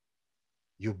 Thanos,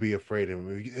 you'll be afraid of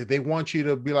him. If they want you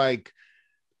to be like,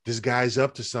 this guy's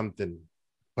up to something,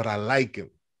 but I like him.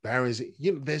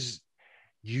 There's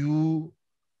you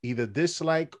either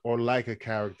dislike or like a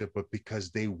character, but because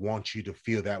they want you to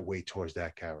feel that way towards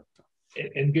that character.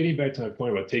 And getting back to my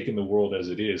point about taking the world as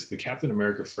it is, the Captain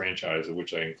America franchise, of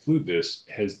which I include this,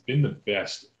 has been the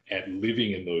best at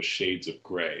living in those shades of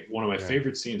gray. One of my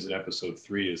favorite scenes in episode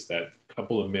 3 is that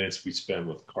couple of minutes we spend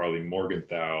with Carly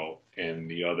Morgenthau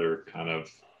and the other kind of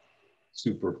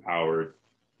super powered,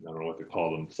 I don't know what to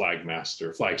call them, flag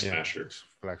smashers. Flag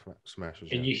smashers.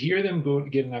 And you hear them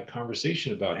get in that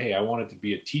conversation about, hey, I wanted to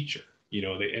be a teacher.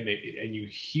 And you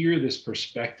hear this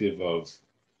perspective of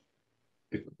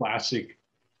the classic,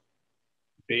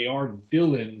 they are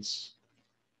villains,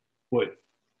 but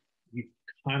you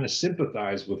kind of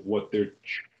sympathize with what they're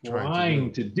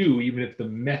trying to do, even if the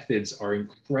methods are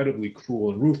incredibly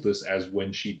cruel and ruthless, as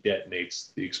when she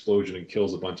detonates the explosion and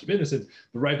kills a bunch of innocents.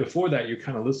 But right before that, you're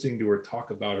kind of listening to her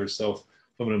talk about herself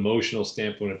from an emotional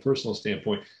standpoint, a personal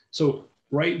standpoint. So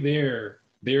right there,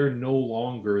 they're no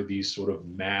longer these sort of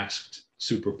masked,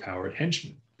 superpowered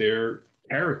henchmen. They're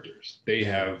characters. They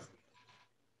have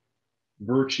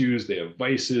virtues, they have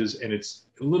vices, and it's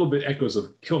a little bit echoes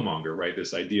of Killmonger, right?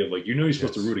 This idea of like, you're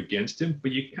supposed to root against him,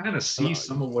 but you kind of see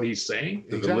some of what he's saying,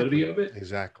 the validity of it.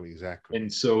 Exactly.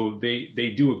 And so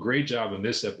they do a great job in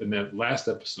that last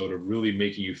episode of really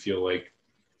making you feel like,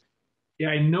 yeah,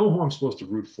 I know who I'm supposed to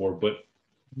root for, but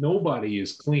nobody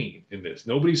is clean in this.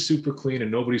 Nobody's super clean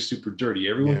and nobody's super dirty.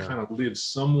 Everyone kind of lives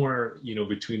somewhere,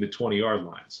 between the 20-yard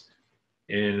lines.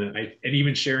 And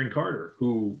even Sharon Carter,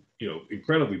 who,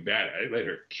 incredibly bad. I let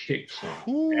her kick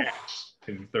some ass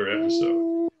in the 3rd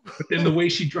episode. But then the way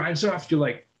she drives off, you're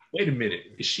like, wait a minute,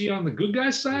 is she on the good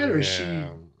guy's side, or is she?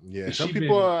 Yeah, some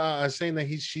people are saying that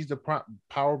she's the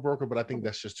power broker, but I think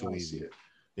that's just too easy.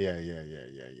 Yeah.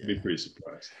 Be pretty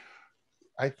surprised.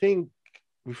 I think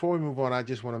before we move on, I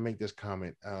just want to make this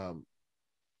comment.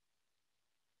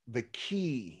 The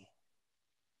key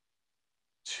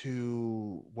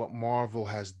to what Marvel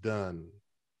has done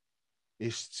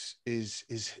is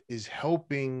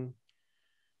helping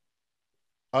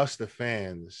us, the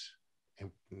fans,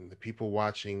 and the people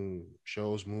watching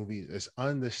shows, movies, is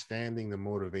understanding the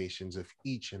motivations of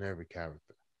each and every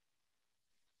character.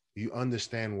 You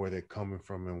understand where they're coming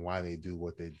from and why they do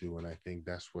what they do. And I think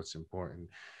that's what's important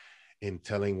in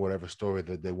telling whatever story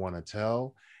that they want to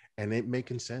tell, and it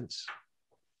making sense.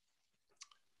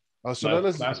 So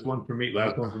last one for me.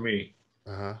 Last one for me.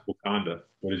 Wakanda.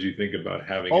 What did you think about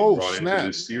having it brought into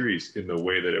this series in the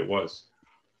way that it was?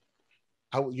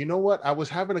 You know what? I was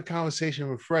having a conversation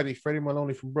with Freddie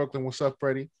Maloney from Brooklyn. What's up,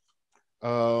 Freddie?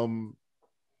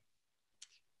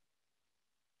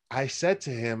 I said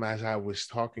to him as I was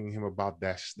talking to him about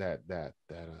that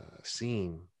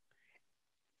scene,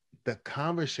 the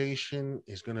conversation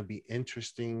is going to be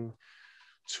interesting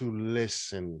to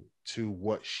listen to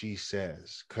what she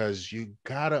says, because you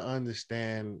got to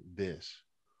understand this.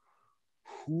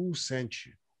 Who sent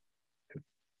you?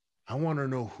 I want to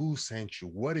know who sent you.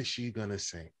 What is she going to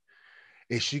say?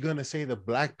 Is she going to say the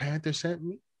Black Panther sent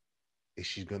me? Is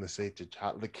she going to say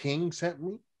the King sent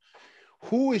me?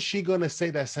 Who is she going to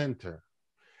say that sent her?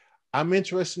 I'm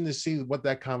interested to see what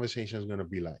that conversation is going to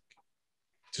be like,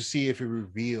 to see if it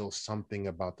reveals something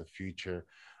about the future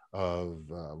of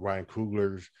Ryan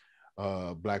Coogler's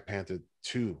Black Panther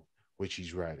 2, which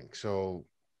he's writing. So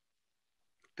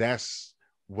that's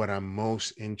what I'm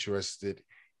most interested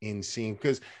in seeing,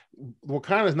 because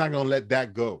Wakanda's not going to let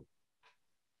that go.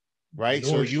 Right.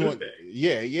 Nor so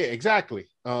yeah, exactly.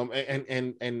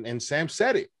 And Sam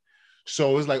said it.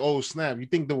 So it's like, oh snap! You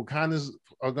think the Wakandas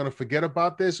are gonna forget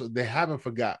about this? Or they haven't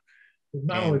forgot.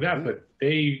 Not only that, but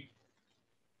they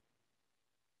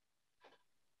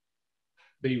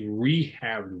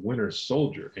rehabbed Winter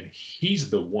Soldier, and he's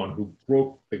the one who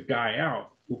broke the guy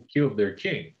out who killed their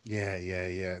king.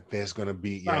 Yeah. There's gonna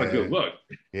be not a good look.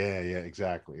 Yeah,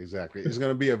 exactly. It's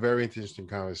gonna be a very interesting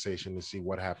conversation to see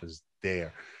what happens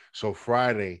there. So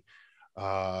Friday,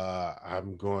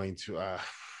 I'm going to.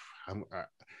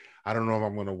 I don't know if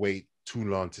I'm going to wait too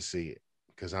long to see it,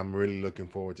 because I'm really looking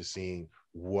forward to seeing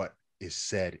what is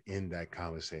said in that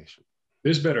conversation.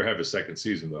 This better have a second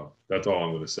season, though. That's all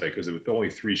I'm going to say, because with only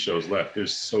 3 shows left,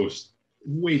 there's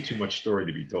way too much story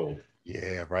to be told.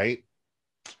 Yeah, right?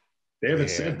 They haven't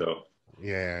said, though.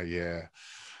 Yeah.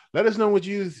 Let us know what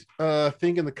you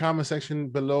think in the comment section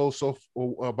below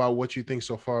about what you think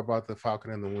so far about the Falcon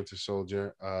and the Winter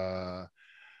Soldier.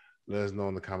 Let us know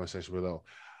in the comment section below.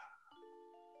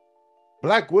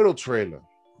 Black Widow trailer.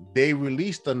 They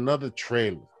released another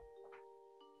trailer.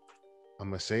 I'm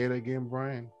going to say it again,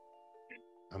 Brian.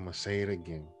 I'm going to say it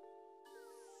again.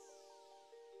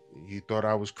 You thought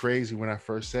I was crazy when I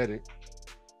first said it,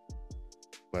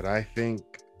 but I think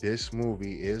this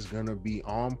movie is going to be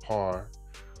on par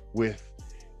with,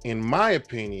 in my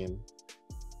opinion,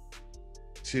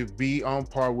 to be on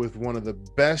par with one of the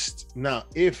best, now,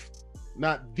 if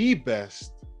not the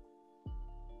best,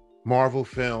 Marvel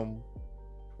film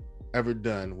ever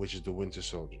done, which is the Winter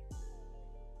Soldier.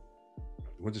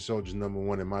 Winter Soldier is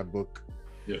 #1 in my book.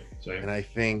 Yeah, same. And I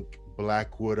think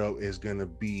Black Widow is gonna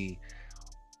be,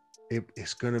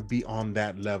 it's gonna be on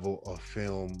that level of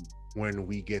film when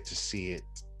we get to see it.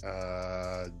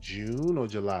 June or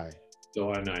July?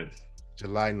 July 9th.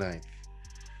 July 9th.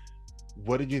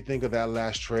 What did you think of that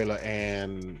last trailer?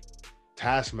 And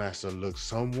Taskmaster looks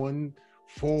someone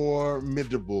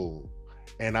formidable.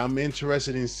 And I'm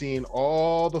interested in seeing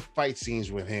all the fight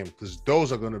scenes with him, because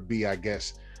those are going to be, I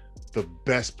guess, the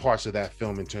best parts of that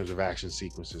film in terms of action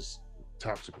sequences.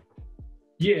 Toxical.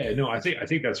 Yeah, no, I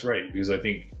think that's right, because I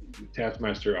think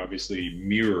Taskmaster obviously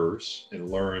mirrors and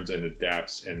learns and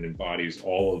adapts and embodies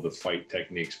all of the fight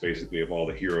techniques, basically, of all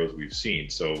the heroes we've seen.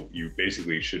 So you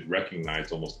basically should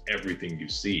recognize almost everything you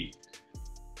see.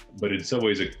 But in some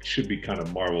ways, it should be kind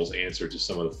of Marvel's answer to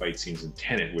some of the fight scenes in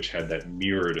Tenet, which had that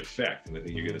mirrored effect. And I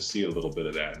think you're going to see a little bit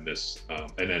of that in this.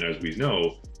 And then, as we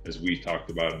know, as we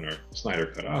talked about in our Snyder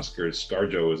Cut Oscars,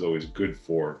 ScarJo is always good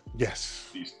for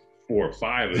these 4 or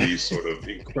 5 of these sort of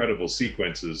incredible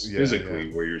sequences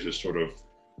physically, where you're just sort of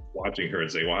watching her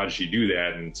and saying, well, how did she do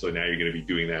that? And so now you're going to be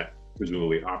doing that,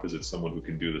 presumably opposite someone who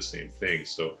can do the same thing.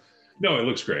 So, no, it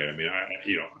looks great. I mean,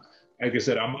 like I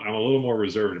said, I'm a little more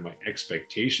reserved in my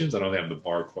expectations. I don't have the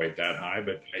bar quite that high,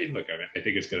 but look, I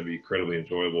think it's going to be incredibly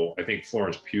enjoyable. I think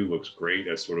Florence Pugh looks great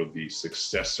as sort of the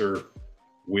successor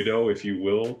widow, if you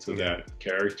will, to that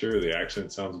character. The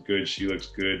accent sounds good. She looks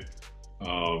good.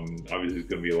 Obviously, there's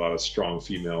going to be a lot of strong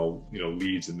female,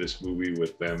 leads in this movie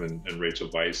with them and Rachel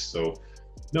Weisz. So,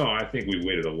 no, I think we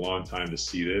waited a long time to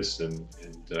see this, and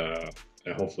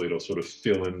hopefully it'll sort of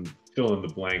fill in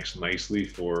the blanks nicely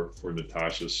for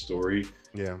Natasha's story.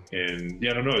 Yeah. And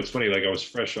I don't know. It's funny. Like, I was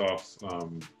fresh off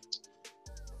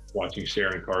watching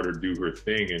Sharon Carter do her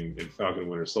thing in Falcon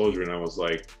Winter Soldier, and I was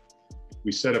like,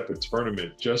 we set up a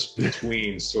tournament just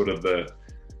between sort of the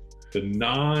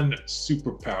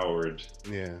non-superpowered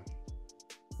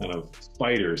kind of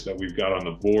fighters that we've got on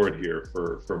the board here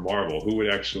for Marvel. Who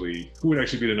would actually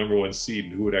be the number one seed,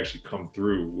 and who would actually come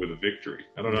through with a victory?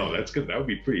 I don't know. That's good. That would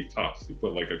be pretty tough. You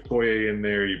put like a Okoye in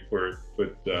there. You put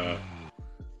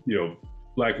you know,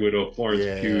 Black Widow,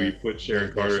 Florence Pugh. You put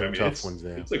Sharon Carter. I mean,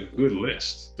 it's a good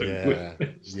list.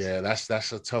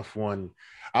 That's a tough one.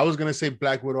 I was gonna say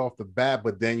Black Widow off the bat,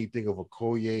 but then you think of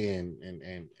Okoye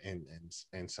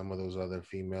and some of those other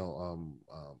female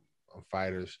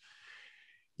fighters.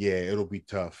 Yeah, it'll be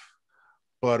tough.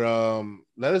 But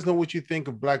let us know what you think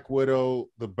of Black Widow,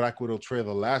 the Black Widow trailer,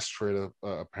 the last trailer,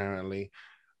 apparently.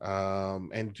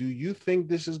 And do you think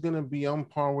this is gonna be on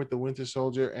par with the Winter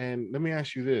Soldier? And let me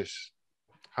ask you this: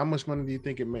 how much money do you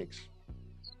think it makes?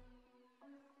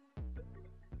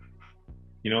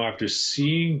 You know, after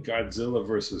seeing Godzilla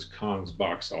versus Kong's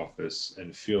box office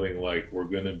and feeling like we're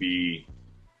going to be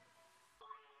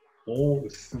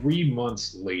 3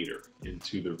 months later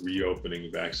into the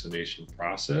reopening vaccination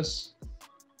process,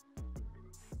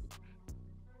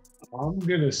 I'm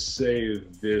going to say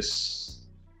this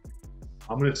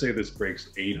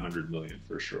breaks 800 million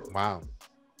for sure. Wow.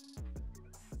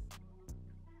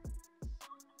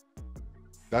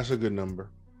 That's a good number.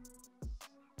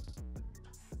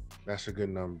 That's a good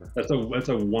number. That's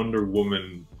a Wonder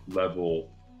Woman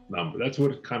level number. That's what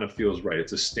it kind of feels right.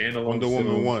 It's a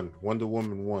standalone Wonder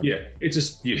Woman 1. Yeah, it's a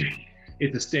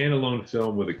standalone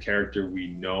film with a character we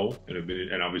know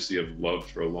and obviously have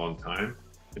loved for a long time.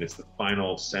 And it's the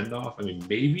final send off. I mean,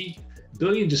 maybe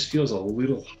billion just feels a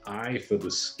little high for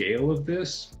the scale of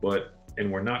this,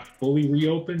 and we're not fully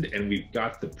reopened, and we've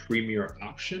got the premiere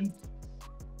option,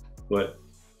 but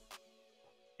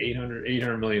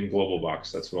 800 million global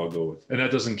box. That's what I'll go with. And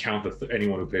that doesn't count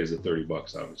anyone who pays the $30,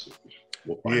 obviously.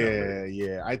 We'll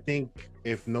yeah. I think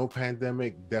if no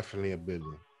pandemic, definitely a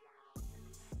billion.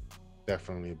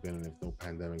 Definitely a billion if no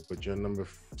pandemic. But your number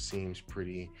seems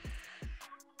pretty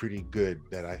good.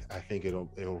 That I think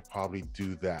it'll probably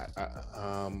do that.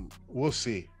 We'll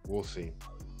see.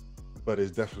 But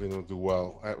it's definitely gonna do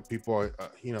well. People are,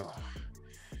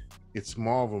 it's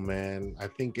Marvel, man. I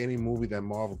think any movie that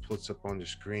Marvel puts up on the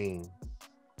screen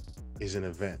is an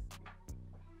event.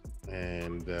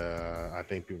 And I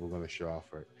think people are going to show off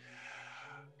for it.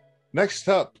 Next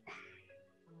up,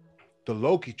 the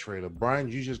Loki trailer. Brian,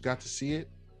 you just got to see it.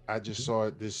 I just saw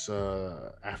it this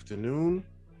afternoon.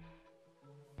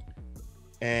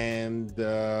 And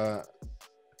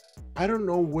I don't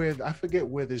know I forget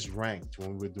where this ranked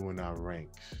when we're doing our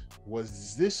ranks.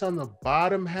 Was this on the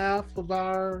bottom half of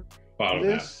our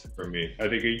list? Half for me? I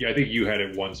think you had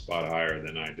it one spot higher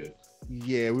than I did.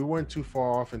 Yeah, we weren't too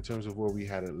far off in terms of where we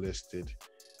had it listed.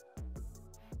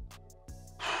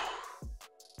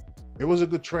 It was a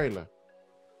good trailer.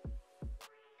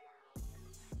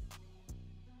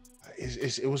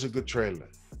 It was a good trailer.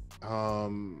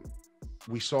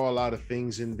 We saw a lot of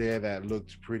things in there that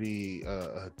looked pretty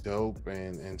dope,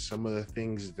 and some of the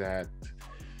things that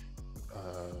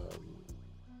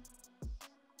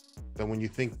when you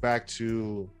think back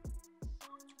to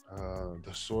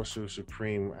the Sorcerer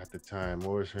Supreme at the time,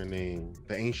 what was her name?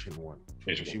 The Ancient One.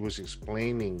 She was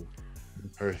explaining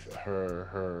her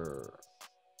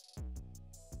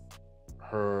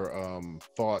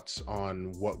thoughts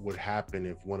on what would happen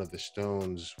if one of the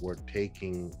stones were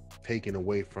taken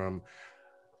away from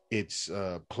its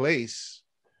place,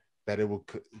 that it would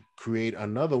create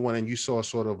another one. And you saw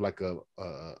sort of like a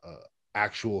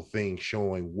actual thing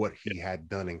showing what he had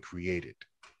done and created,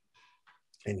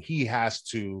 and he has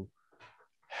to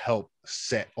help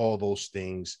set all those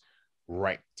things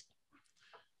right.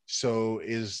 So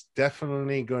is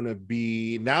definitely going to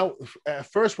be now. At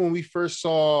first, when we first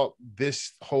saw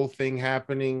this whole thing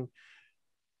happening,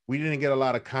 we didn't get a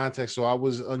lot of context, so I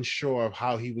was unsure of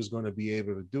how he was going to be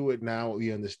able to do it. Now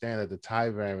we understand that the Tie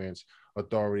Variance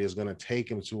Authority is going to take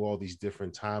him to all these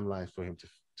different timelines for him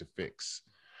to fix.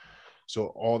 So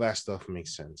all that stuff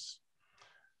makes sense.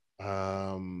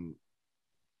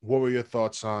 What were your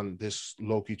thoughts on this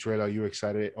Loki trailer? Are you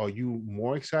excited? Are you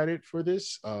more excited for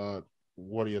this?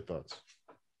 What are your thoughts?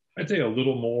 I'd say a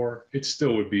little more. It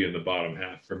still would be in the bottom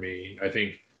half for me. I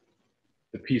think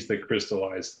the piece that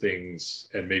crystallized things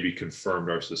and maybe confirmed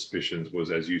our suspicions was,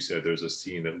 as you said, there's a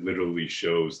scene that literally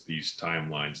shows these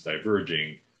timelines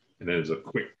diverging, and then there's a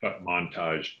quick cut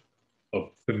montage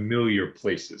of familiar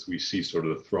places. We see sort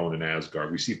of the throne in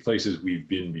Asgard. We see places we've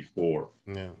been before.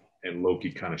 Yeah. And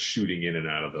Loki kind of shooting in and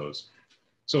out of those.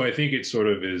 So I think it sort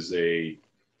of is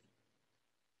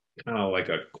kind of like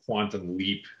a Quantum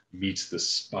Leap meets the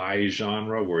spy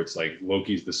genre, where it's like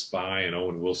Loki's the spy and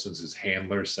Owen Wilson's his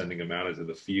handler sending him out into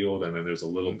the field, and then there's a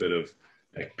little bit of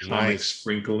a comic Nice.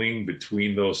 sprinkling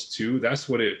between those two. That's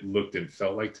what it looked and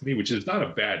felt like to me, which is not a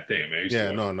bad thing. I mean, I used to Yeah,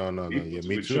 watch no, no, no, no. Invincible. Yeah, It's a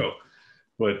me good too. show,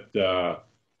 but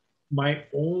my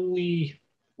only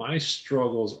my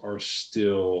struggles are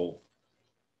still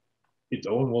it's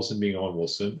Owen Wilson being Owen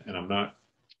Wilson, and I'm not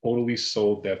totally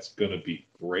sold that's going to be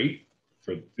great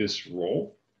for this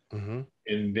role. Mm-hmm.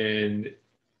 And then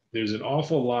there's an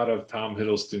awful lot of Tom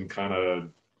Hiddleston kind of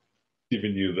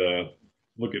giving you the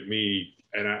look at me.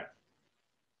 And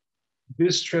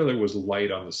this trailer was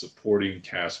light on the supporting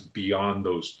cast beyond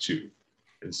those two.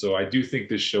 And so I do think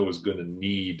this show is going to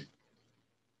need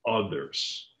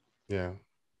others Yeah.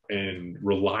 and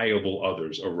reliable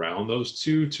others around those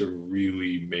two to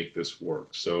really make this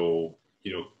work. So,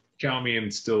 count me in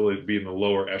still be in the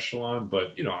lower echelon,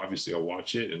 but obviously I'll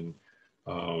watch it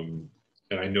um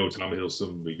and I know Tom Hiddleston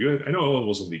will be good. I know Owen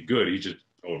Wilson will be good. He's just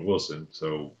Owen Wilson.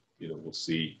 So, we'll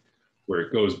see where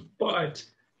it goes. But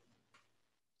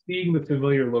seeing the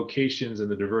familiar locations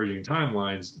and the diverging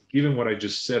timelines, given what I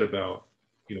just said about,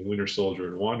 Winter Soldier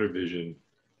and WandaVision,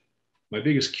 my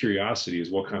biggest curiosity is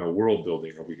what kind of world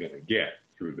building are we going to get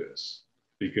through this?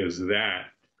 Because that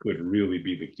could really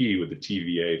be the key with the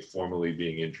TVA formally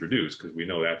being introduced, because we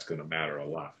know that's going to matter a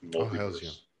lot in Oh, hell's yeah.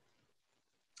 multiverse.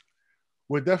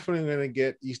 We're definitely going to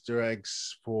get Easter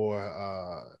eggs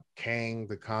for Kang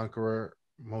the Conqueror,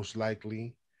 most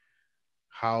likely.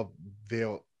 How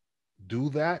they'll do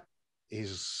that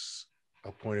is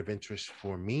a point of interest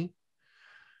for me.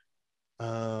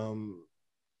 Um,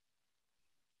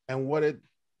 and what it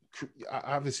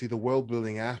obviously the world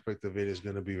building aspect of it is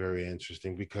going to be very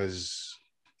interesting because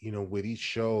with each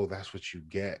show that's what you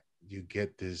get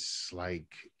this like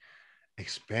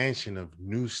expansion of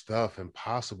new stuff and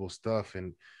possible stuff,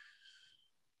 and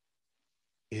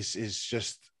it's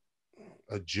just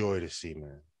a joy to see,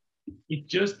 man. It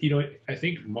just, I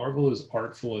think Marvel is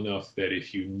artful enough that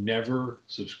if you never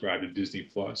subscribe to Disney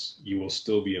Plus, you will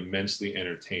still be immensely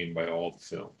entertained by all the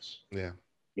films. Yeah.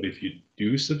 But if you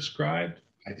do subscribe,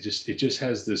 it just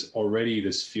has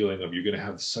this feeling of you're going to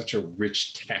have such a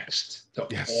rich text to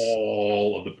Yes.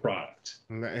 all of the product.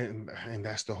 And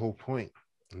that's the whole point.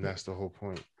 And that's the whole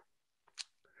point.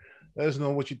 Let us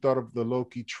know what you thought of the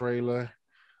Loki trailer.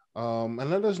 And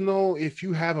let us know if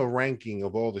you have a ranking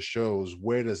of all the shows.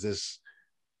 Where does this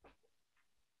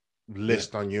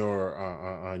list on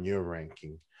your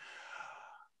ranking?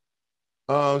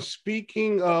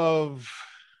 Speaking of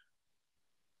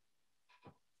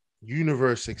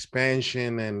universe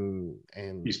expansion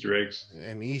and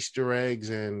Easter eggs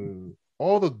and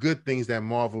all the good things that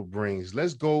Marvel brings,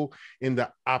 let's go in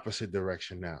the opposite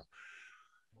direction now.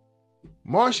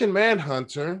 Martian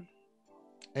Manhunter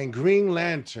and Green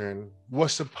Lantern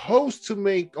was supposed to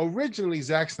make originally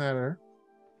Zack Snyder.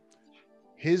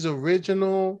 His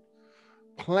original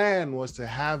plan was to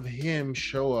have him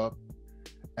show up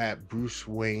at Bruce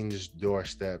Wayne's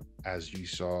doorstep, as you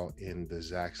saw in the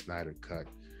Zack Snyder cut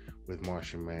with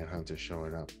Martian Manhunter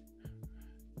showing up.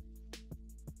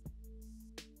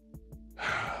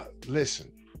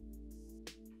 Listen,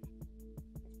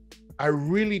 I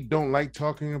really don't like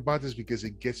talking about this because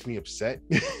it gets me upset.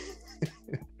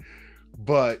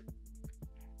 But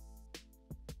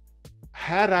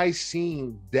had I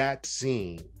seen that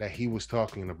scene that he was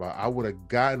talking about, I would have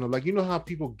gotten, like, how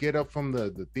people get up from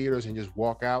the theaters and just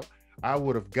walk out? I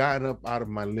would have gotten up out of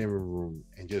my living room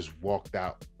and just walked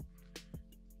out.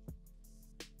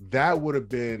 That would have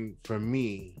been, for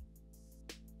me,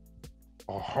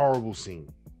 a horrible scene.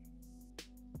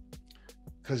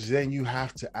 Because then you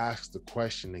have to ask the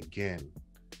question again,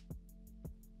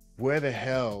 where the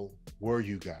hell were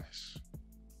you guys?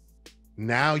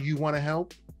 Now you want to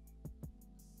help?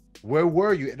 Where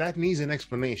were you? That needs an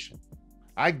explanation.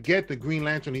 I get the Green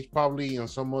Lantern, he's probably on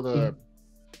some other,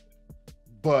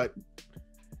 but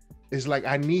it's like,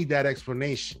 I need that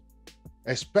explanation,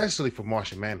 especially for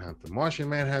Martian Manhunter. Martian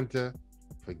Manhunter,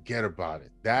 forget about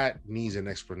it. That needs an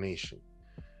explanation.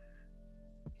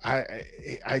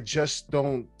 I just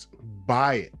don't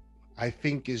buy it. I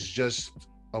think it's just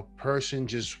a person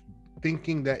just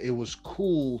thinking that it was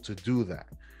cool to do that.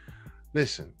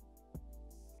 Listen,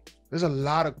 there's a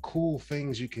lot of cool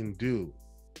things you can do,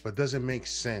 but doesn't make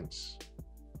sense.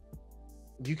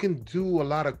 You can do a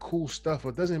lot of cool stuff,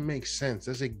 but doesn't make sense.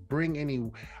 Does it bring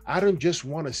any? I don't just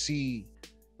want to see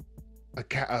a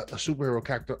superhero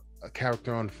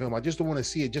character on film. I just don't want to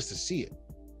see it just to see it.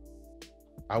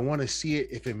 I want to see it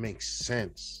if it makes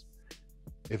sense.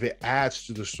 if it adds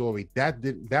to the story.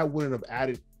 That wouldn't have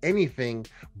added anything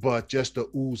but just the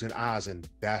oohs and ahs, and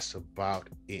that's about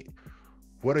it.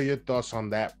 What are your thoughts on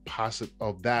that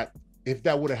of that? If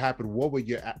that would have happened, what would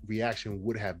your reaction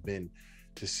would have been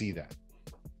to see that?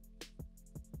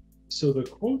 So the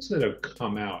quotes that have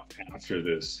come out after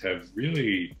this have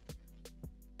really,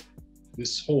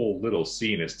 this whole little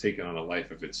scene has taken on a life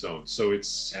of its own. So it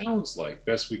sounds like,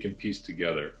 best we can piece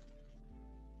together,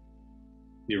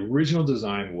 the original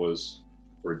design was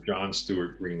for John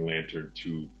Stewart Green Lantern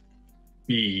to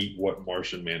be what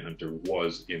Martian Manhunter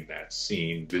was in that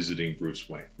scene, visiting Bruce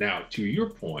Wayne. Now, to your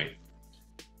point,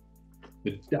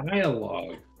 the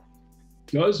dialogue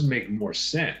does make more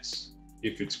sense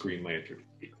if it's Green Lantern.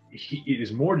 It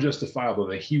is more justifiable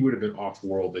that he would have been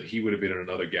off-world, that he would have been in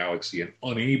another galaxy and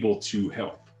unable to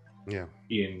help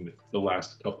in the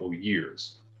last couple of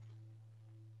years.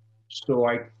 So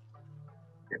I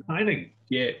kind of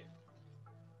get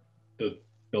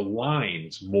the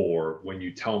lines more when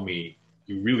you tell me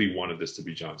you really wanted this to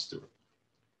be John Stewart.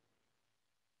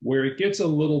 Where it gets a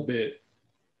little bit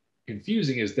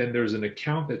confusing is then there's an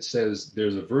account that says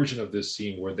there's a version of this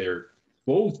scene where they're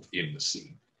both in the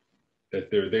scene,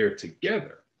 that they're there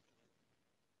together.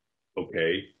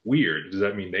 Okay, weird. Does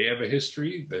that mean they have a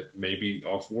history that maybe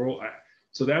off-world?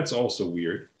 So that's also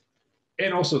weird.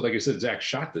 And also, like I said, Zach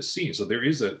shot the scene. So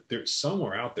there's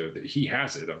somewhere out there that he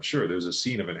has it. I'm sure there's a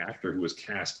scene of an actor who was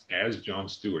cast as John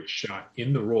Stewart, shot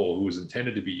in the role, who was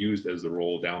intended to be used as the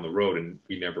role down the road. And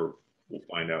we never will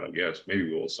find out, I guess. Maybe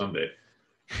we will someday.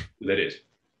 That is.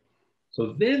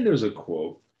 So then there's a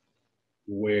quote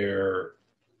where,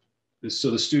 so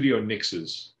the studio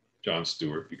nixes John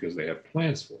Stewart because they have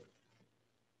plans for it.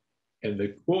 And the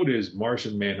quote is,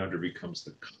 Martian Manhunter becomes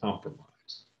the compromise.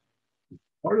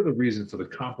 Part of the reason for the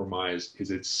compromise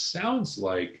is it sounds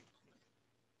like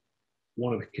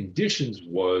one of the conditions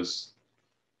was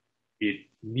it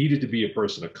needed to be a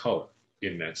person of color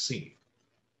in that scene,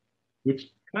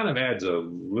 which kind of adds a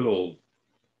little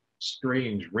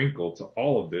strange wrinkle to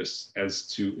all of this as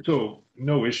to, so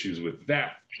no issues with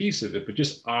that piece of it, but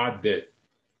just odd that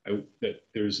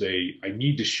I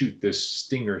need to shoot this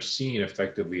stinger scene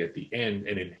effectively at the end,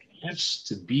 and it has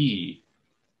to be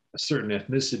a certain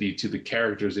ethnicity to the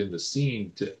characters in the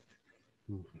scene.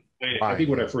 I think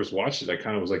when I first watched it, I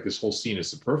kind of was like, this whole scene is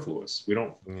superfluous. We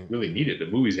don't really need it. The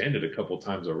movie's ended a couple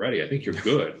times already. I think you're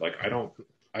good. Like, I don't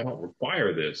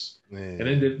require this. And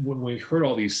then when we heard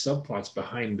all these subplots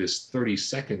behind this 30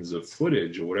 seconds of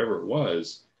footage or whatever it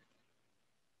was,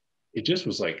 it just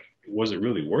was like, was it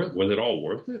really worth it? Was it all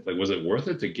worth it? Like, was it worth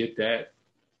it to get that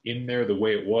in there the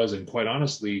way it was? And quite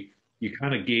honestly, you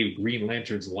kind of gave Green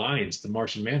Lantern's lines to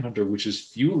Martian Manhunter, which is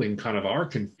fueling kind of our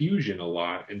confusion a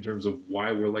lot in terms of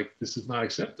why we're like, this is not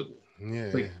acceptable. Yeah,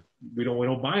 it's like, we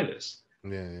don't buy this.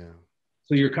 Yeah.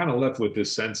 So you're kind of left with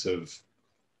this sense of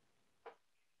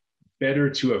better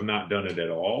to have not done it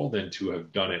at all than to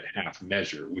have done it half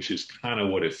measure, which is kind of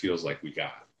what it feels like we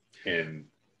got. And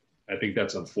I think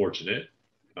that's unfortunate.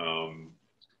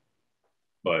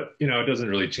 But, you know, it doesn't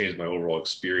really change my overall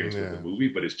experience with the movie,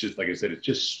 but it's just, like I said, it's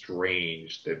just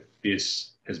strange that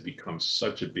this has become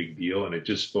such a big deal, and it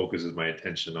just focuses my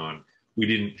attention on, we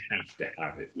didn't have to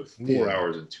have it. With 4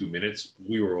 hours and 2 minutes,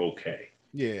 we were okay.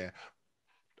 Yeah.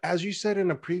 As you said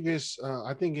in a previous,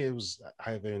 I think it was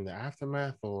either in the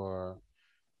Aftermath or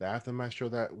the Aftermath show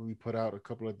that we put out a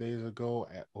couple of days ago,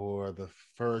 or the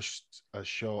first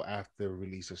show after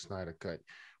release of Snyder Cut,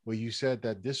 where you said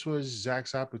that this was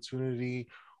Zach's opportunity,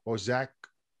 or Zach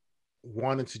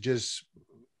wanted to just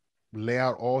lay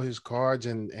out all his cards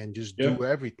and just do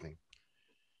everything.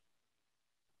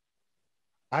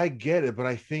 I get it, but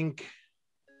I think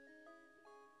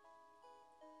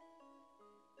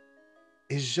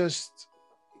it's just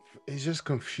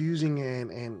confusing,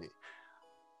 and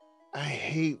I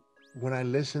hate when I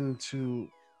listen to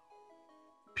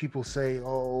people say,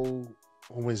 oh,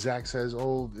 or when Zach says,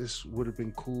 oh, this would have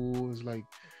been cool. It's like,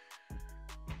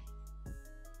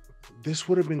 this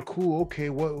would have been cool. Okay,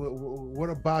 what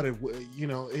about it? You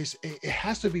know, it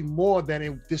has to be more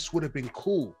than this would have been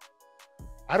cool.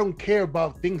 I don't care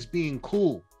about things being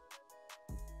cool.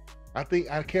 I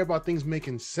care about things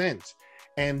making sense,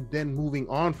 and then moving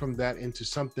on from that into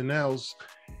something else.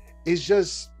 It's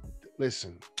just,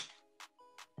 listen,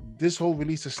 this whole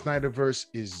release of Snyderverse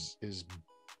is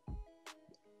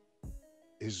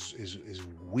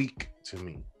weak to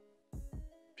me,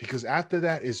 because after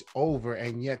that is over,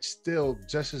 and yet still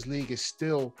Justice League is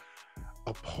still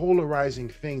a polarizing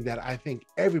thing that I think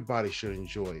everybody should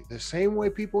enjoy, the same way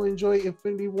people enjoy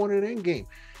Infinity War and Endgame.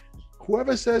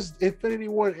 Whoever says Infinity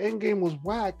War and Endgame was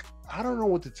whack, I don't know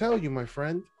what to tell you, my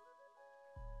friend.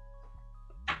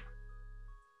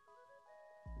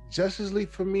 Justice League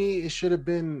for me, it should have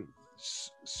been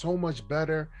so much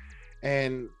better.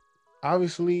 And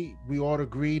obviously, we all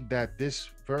agreed that this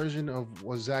version of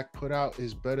what Zach put out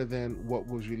is better than what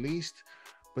was released,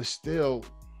 but still,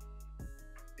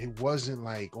 it wasn't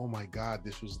like, oh my God,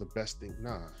 this was the best thing.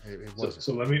 Nah, it wasn't.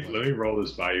 So let me roll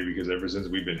this by you, because ever since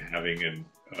we've been having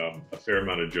a fair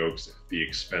amount of jokes at the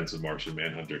expense of Martian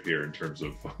Manhunter here in terms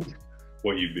of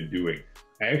what you've been doing,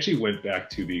 I actually went back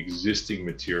to the existing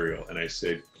material and I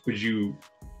said,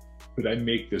 could I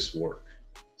make this work?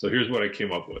 So here's what I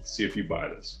came up with. See if you buy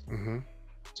this. Mm-hmm.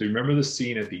 So you remember the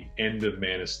scene at the end of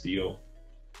Man of Steel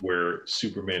where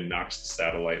Superman knocks the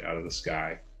satellite out of the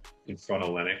sky in front of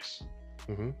Lennox?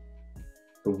 Mm-hmm.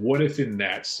 But what if in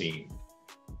that scene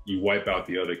you wipe out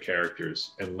the other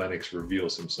characters and Lennox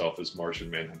reveals himself as Martian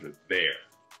Manhunter there?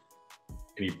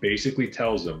 And he basically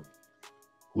tells him,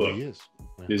 look,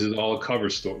 this is all a cover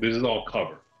story. This is all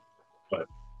cover. But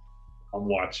I'm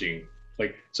watching.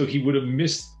 So he would have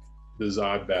missed the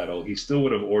Zod battle. He still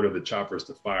would have ordered the choppers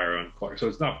to fire on Clark. So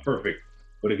it's not perfect.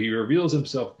 But if he reveals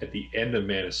himself at the end of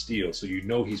Man of Steel, so you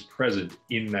know he's present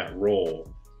in that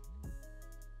role,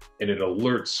 and it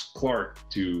alerts Clark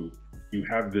to, you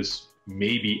have this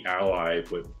maybe ally,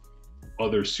 but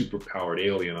other superpowered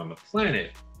alien on the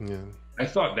planet. Yeah. I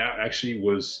thought that actually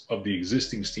was, of the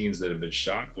existing scenes that have been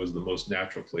shot, was the most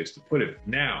natural place to put it.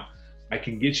 Now, I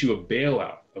can get you a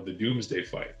bailout of the Doomsday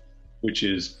fight, which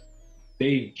is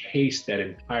they encased that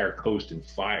entire coast in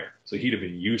fire. So he'd have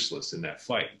been useless in that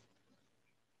fight.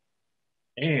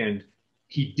 And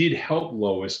he did help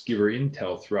Lois give her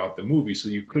intel throughout the movie. So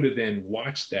you could have then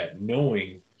watched that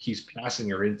knowing he's passing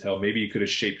her intel. Maybe you could have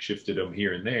shape-shifted him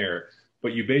here and there,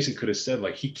 but you basically could have said,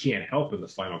 like, he can't help in the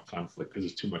final conflict because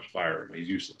there's too much fire and he's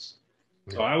useless.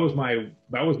 Yeah. So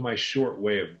that was my short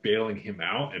way of bailing him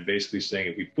out and basically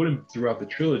saying, if we put him throughout the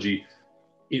trilogy,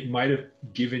 it might have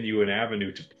given you an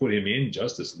avenue to put him in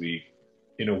Justice League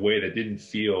in a way that didn't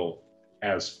feel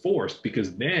as forced,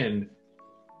 because then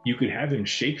you could have him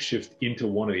shapeshift into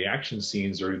one of the action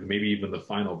scenes or maybe even the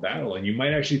final battle, and you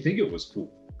might actually think it was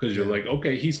cool because you're like,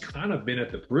 okay, he's kind of been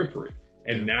at the periphery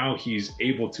and now he's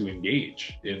able to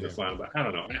engage in the final battle. I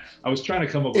don't know. I was trying to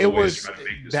come up with a way to try to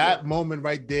make this that work. Moment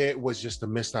right there was just a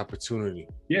missed opportunity.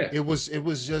 Yeah. It was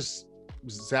just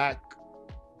Zach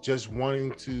just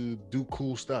wanting to do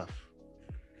cool stuff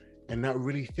and not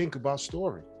really think about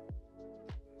story.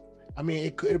 I mean,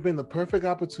 it could have been the perfect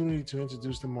opportunity to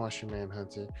introduce the Martian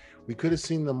Manhunter. We could have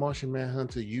seen the Martian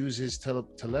Manhunter use his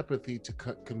telepathy to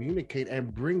communicate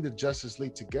and bring the Justice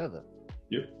League together.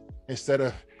 Yep. Instead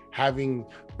of having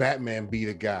Batman be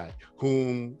the guy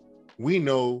whom we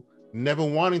know never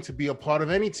wanting to be a part of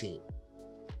any team.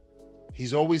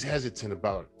 He's always hesitant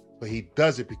about it, but he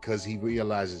does it because he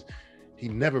realizes he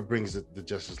never brings the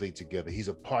Justice League together. He's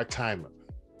a part-timer.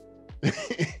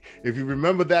 If you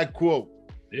remember that quote,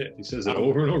 yeah, he says it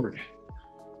over and over again.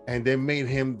 And they made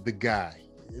him the guy.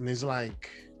 And it's like,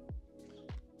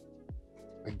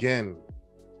 again,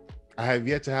 I have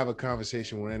yet to have a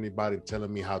conversation with anybody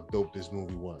telling me how dope this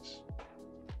movie was.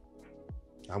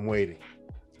 I'm waiting.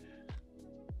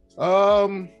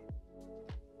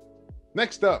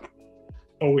 Next up.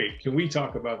 Oh, wait, can we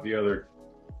talk about the other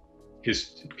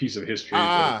piece of history?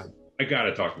 I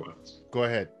gotta talk about this. Go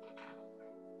ahead.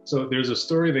 So there's a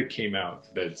story that came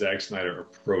out that Zack Snyder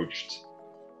approached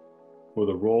for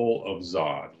the role of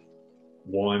Zod,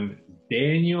 one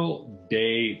Daniel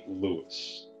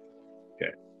Day-Lewis.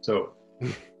 Okay, so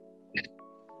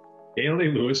Daniel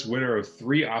Day-Lewis, winner of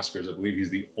 3 Oscars. I believe he's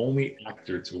the only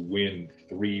actor to win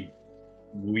 3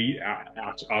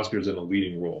 Oscars in a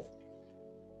leading role.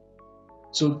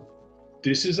 So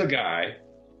this is a guy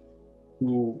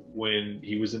who, when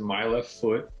he was in My Left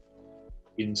Foot,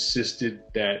 insisted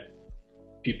that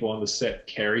people on the set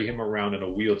carry him around in a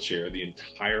wheelchair the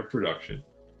entire production.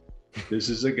 This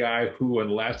is a guy who, on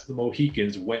Last of the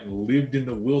Mohicans, went and lived in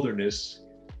the wilderness,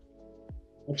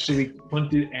 actually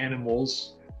hunted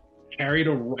animals, carried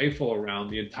a rifle around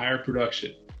the entire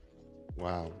production.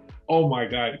 Wow. Oh my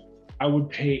God. I would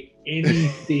pay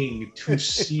anything to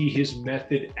see his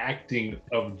method acting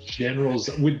of generals.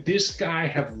 Would this guy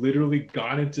have literally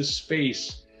gone into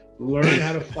space, learned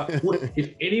how to fly?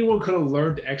 If anyone could have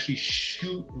learned to actually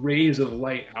shoot rays of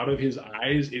light out of his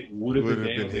eyes, it would have been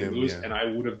Daniel Day-Lewis, and I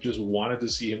would have just wanted to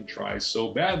see him try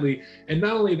so badly. And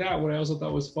not only that, what I also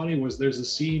thought was funny was there's a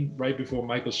scene right before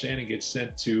Michael Shannon gets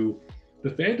sent to the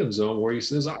Phantom Zone where he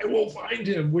says, "I will find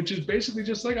him," which is basically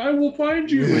just like, "I will find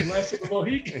you" in Last of the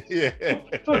Mohicans. Yeah.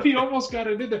 But he almost got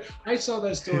it in there. I saw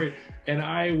that story and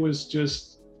I was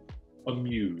just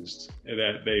amused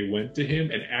that they went to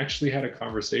him and actually had a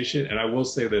conversation. And I will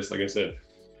say this, like I said,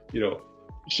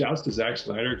 shouts to Zack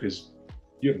Snyder because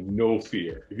you have no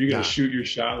fear. If you're gonna shoot your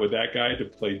shot with that guy to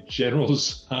play General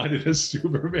Zod in a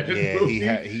Superman movie,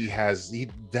 Zack has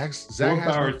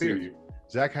power no fear. to you.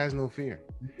 Zack has no fear.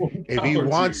 If he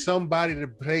wants somebody to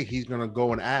play, he's gonna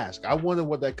go and ask. I wonder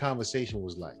what that conversation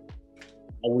was like.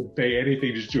 I would pay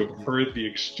anything just to have heard the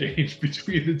exchange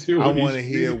between the two. I want to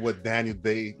hear what Daniel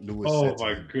Day-Lewis said. Oh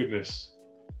my goodness.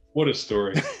 What a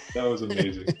story. That was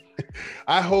amazing.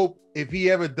 I hope if he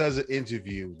ever does an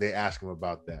interview, they ask him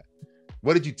about that.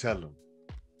 What did you tell him?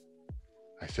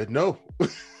 I said no.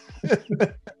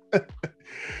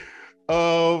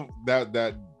 That's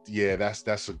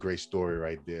a great story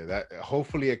right there. That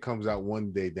hopefully it comes out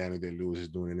one day. Daniel Day-Lewis is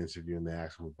doing an interview and they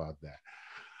ask him about that.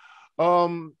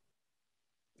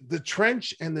 The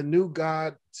Trench and the New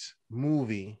Gods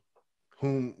movie,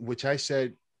 which I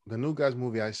said the New Gods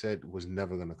movie, I said was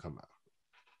never going to come out.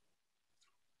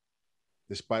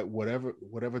 Despite whatever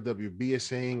WB is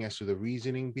saying as to the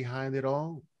reasoning behind it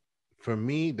all, for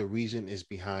me, the reason is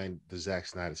behind the Zack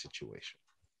Snyder situation.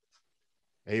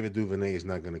 Ava DuVernay is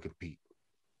not going to compete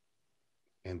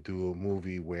and do a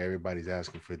movie where everybody's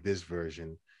asking for this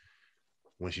version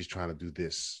when she's trying to do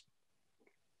this.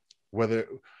 Whether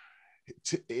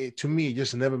to me, it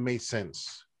just never made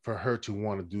sense for her to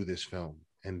want to do this film,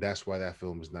 and that's why that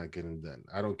film is not getting done.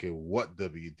 I don't care what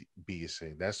WB is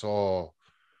saying. That's all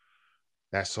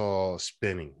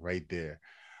spinning right there.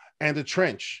 And The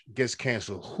Trench gets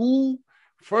canceled.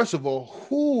 First of all,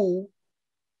 who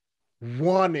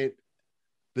wanted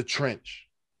The Trench?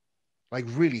 Like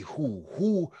really,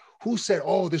 who said,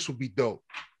 oh, this would be dope?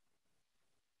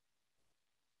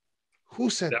 Who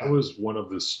said that? That was one of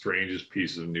the strangest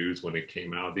pieces of news when it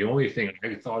came out. The only thing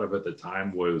I thought of at the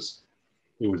time was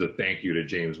it was a thank you to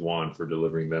James Wan for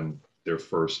delivering them their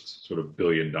first sort of $1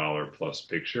 billion plus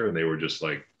picture. And they were just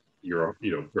like, you're,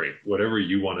 great. Whatever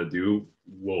you want to do,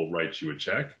 we'll write you a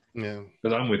check. Yeah.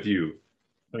 Because I'm with you.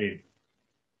 I mean,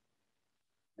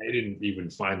 I didn't even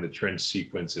find the Trench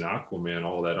sequence in Aquaman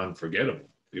all that unforgettable.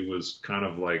 It was kind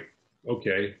of like,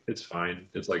 okay, it's fine.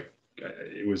 It's like,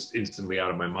 it was instantly out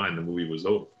of my mind. The movie was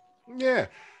over. Yeah.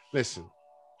 Listen,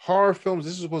 horror films,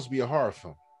 this is supposed to be a horror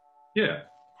film. Yeah.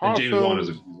 And James Wan is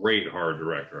a great horror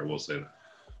director, I will say that.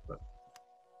 But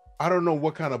I don't know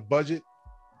what kind of budget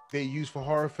they use for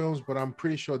horror films, but I'm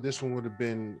pretty sure this one would have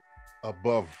been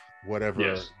above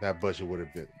whatever that budget would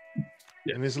have been.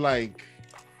 Yeah. And it's like,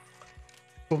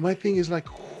 but my thing is like,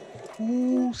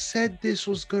 who said this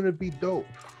was gonna be dope?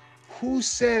 Who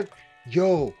said,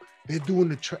 yo, they're doing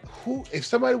the if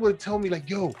somebody would tell me like,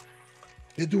 yo,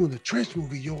 they're doing the Trench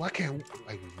movie, yo, I can't,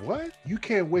 like, what? You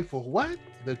can't wait for what?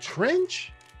 The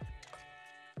Trench?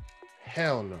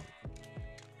 Hell no.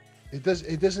 It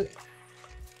doesn't.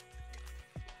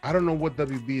 I don't know what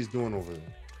WB is doing over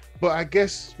there, but I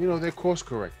guess, they're course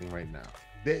correcting right now.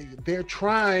 They're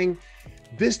trying.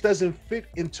 This doesn't fit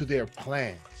into their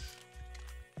plans.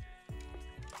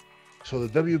 So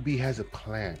the WB has a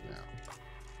plan now.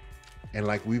 And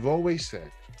like we've always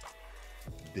said,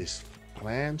 this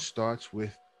plan starts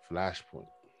with Flashpoint.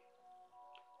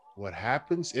 What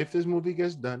happens if this movie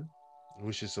gets done,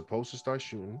 which is supposed to start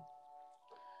shooting?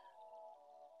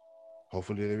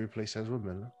 Hopefully they replace Ezra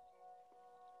Miller.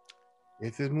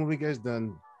 If this movie gets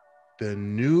done, the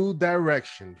new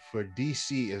direction for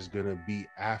DC is going to be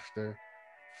after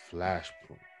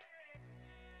Flashpoint.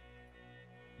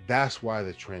 That's why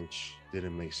the Trench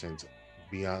didn't make sense,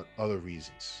 beyond other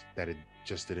reasons that it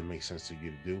just didn't make sense to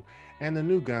you to do. And the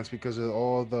New Guns, because of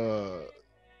all the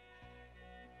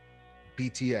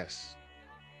BTS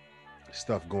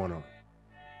stuff going on.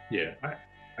 Yeah,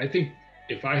 I think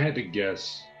if I had to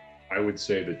guess, I would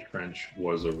say the Trench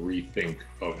was a rethink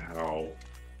of how,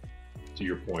 to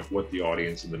your point, what the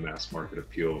audience and the mass market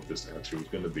appeal of this actually was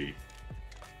going to be.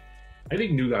 I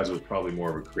think New Guys was probably more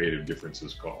of a creative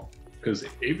differences call, because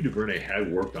Ava DuVernay had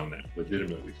worked on that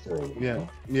legitimately for a while.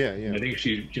 Yeah. I think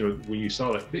she, when you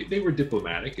saw that, they were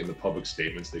diplomatic in the public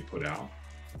statements they put out.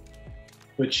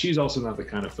 But she's also not the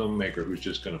kind of filmmaker who's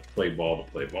just going to play ball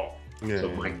to play ball.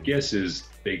 So my guess is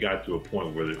they got to a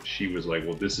point where she was like,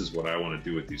 well, this is what I want to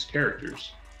do with these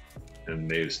characters. And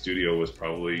the studio was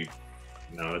probably,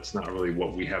 no, that's not really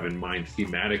what we have in mind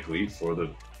thematically for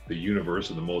the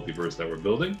universe or the multiverse that we're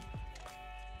building.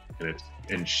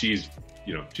 And she's,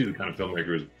 she's the kind of filmmaker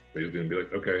who's basically going to be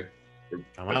like, okay,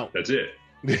 I'm out. That's it.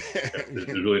 There's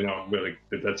really not, like,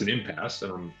 that's an impasse,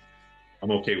 and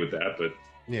I'm okay with that, but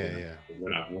we're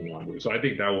not. So I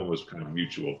think that one was kind of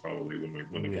mutual, probably, when they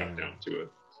got down to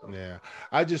it. So. Yeah,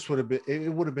 I just would have been.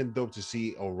 It would have been dope to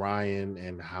see Orion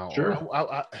and how. Sure.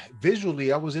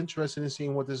 Visually, I was interested in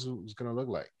seeing what this was going to look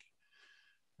like.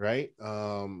 Right.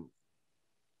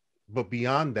 but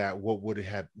beyond that, what would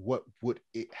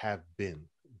it have been?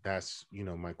 That's, you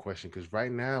know, my question. Because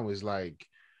right now is like,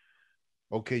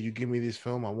 okay, you give me this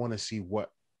film, I want to see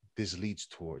what this leads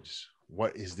towards.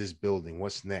 What is this building?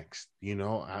 What's next? You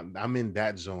know, I'm in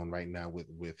that zone right now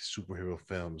with superhero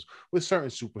films, with certain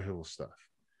superhero stuff.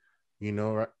 You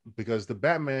know, right? Because the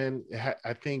Batman,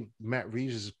 I think Matt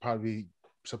Reeves is probably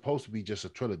supposed to be just a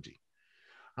trilogy.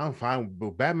 I'm fine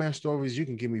with Batman stories. You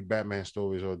can give me Batman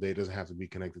stories all day. It doesn't have to be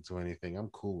connected to anything. I'm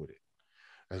cool with it.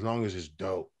 As long as it's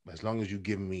dope. As long as you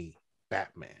give me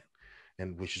Batman.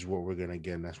 And which is what we're gonna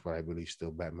get. And that's what I believe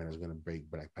still Batman is gonna break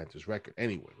Black Panther's record.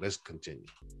 Anyway, let's continue.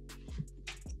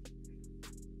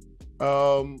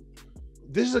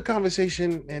 This is a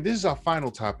conversation, and this is our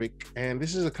final topic. And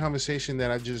this is a conversation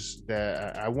that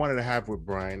I wanted to have with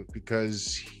Brian,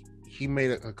 because he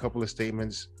made a couple of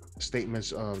statements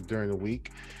during the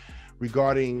week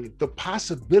regarding the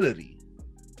possibility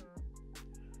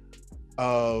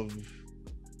of,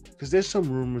 because there's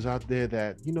some rumors out there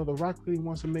that, you know, The Rock really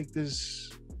wants to make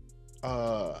this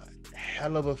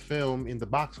hell of a film in the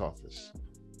box office,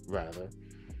 rather.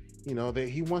 You know, that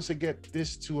he wants to get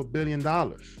this to $1 billion.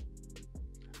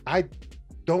 I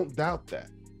don't doubt that,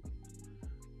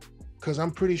 because I'm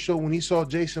pretty sure when he saw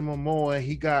Jason Momoa,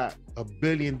 he got $1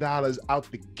 billion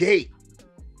out the gate.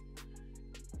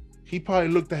 He probably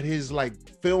looked at his like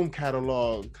film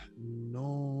catalog,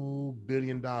 no $1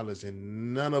 billion,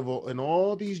 and none of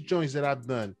all these joints that I've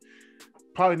done,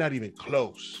 probably not even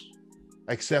close,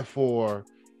 except for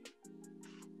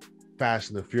Fast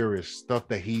and the Furious stuff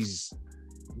that he's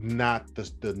not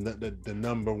the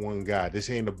number one guy.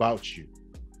 This ain't about you.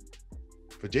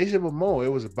 For Jason Momoa, it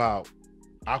was about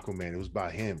Aquaman. It was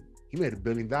about him. He made $1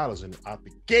 billion and out the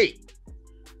gate.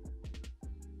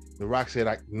 The Rock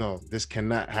said, no, this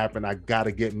cannot happen. I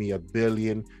gotta get me $1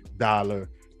 billion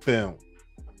film.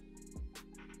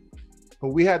 But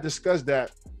we had discussed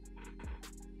that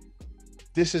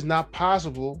this is not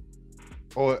possible,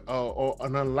 or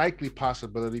an unlikely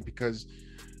possibility, because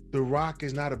The Rock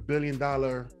is not $1 billion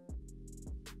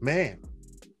man.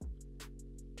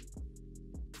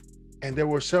 And there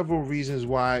were several reasons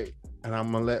why, and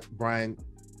I'm gonna let Brian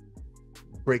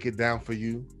break it down for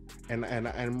you.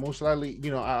 And most likely, you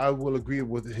know, I will agree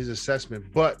with his assessment,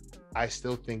 but I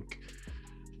still think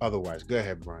otherwise. Go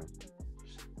ahead, Brian.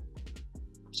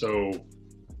 So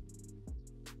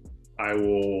I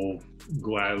will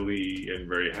gladly and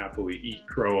very happily eat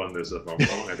crow on this if I'm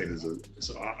wrong. I think this is,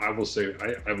 so I will say,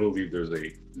 I believe there's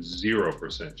a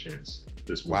 0% chance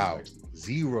this movie. Wow.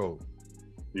 Zero.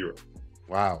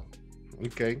 Wow.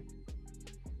 Okay.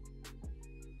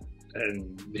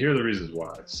 And here are the reasons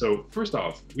why. So first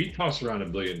off, we toss around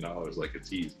 $1 billion like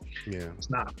it's easy. Yeah. It's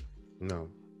not. No.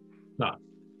 Not.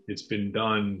 It's been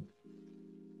done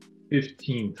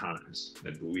 15 times,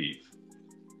 I believe.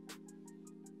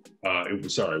 It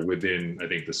was, sorry, within, I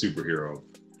think, the superhero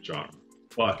genre.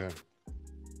 But okay.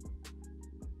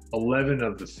 11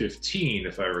 of the 15,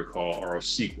 if I recall, are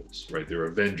sequels, right? They're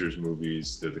Avengers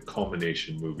movies, they're the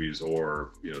culmination movies,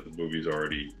 or, you know, the movie's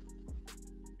already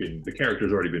been, the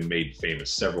character's already been made famous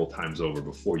several times over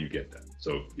before you get that.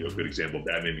 So, you know, a good example,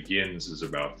 Batman Begins is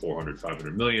about 400,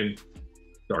 500 million.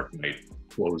 Dark Knight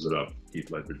blows it up. Heath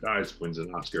Ledger dies, wins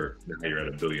an Oscar. Now you're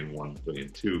at $1.1 billion, $1.2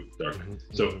 billion. Dark Knight.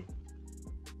 So,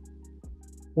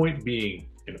 point being,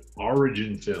 an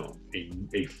origin film,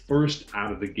 a first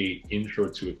out of the gate intro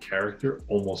to a character,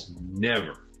 almost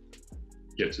never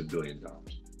gets $1 billion.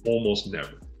 Almost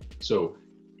never. So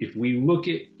if we look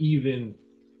at even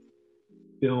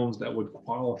films that would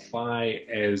qualify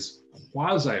as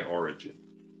quasi-origin,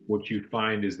 what you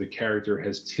find is the character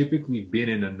has typically been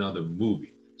in another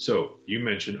movie. So you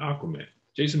mentioned Aquaman.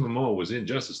 Jason Momoa was in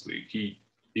Justice League. He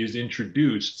is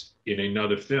introduced in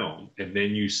another film, and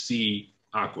then you see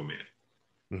Aquaman.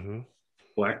 Mm-hmm.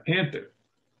 Black Panther,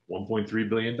 $1.3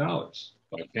 billion.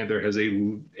 Black Panther has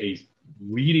a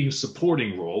leading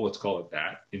supporting role, let's call it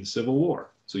that, in Civil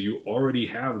War. So you already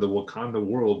have the Wakanda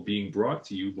world being brought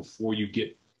to you before you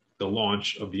get the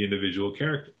launch of the individual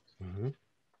character. Mm-hmm.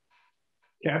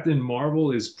 Captain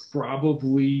Marvel is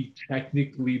probably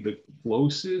technically the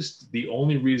closest. The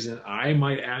only reason I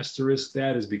might asterisk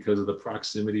that is because of the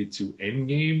proximity to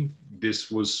Endgame.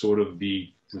 This was sort of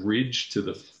the bridge to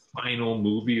the final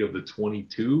movie of the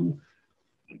 22.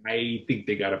 I think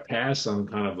they got a pass on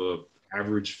kind of a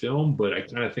average film, but I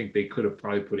kind of think they could have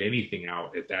probably put anything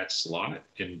out at that slot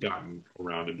and gotten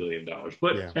around $1 billion.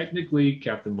 But yeah, technically,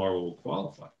 Captain Marvel will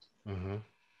qualify. Mm-hmm.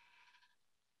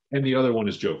 And the other one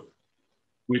is Joker,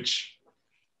 which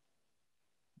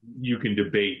you can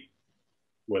debate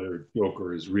whether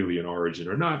Joker is really an origin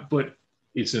or not, but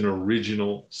it's an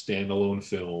original standalone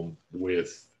film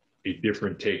with a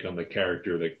different take on the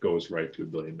character that goes right to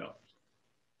 $1 billion.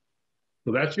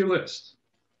 So that's your list.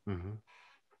 Mm-hmm.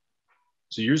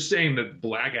 So you're saying that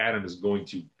Black Adam is going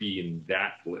to be in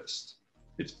that list.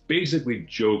 It's basically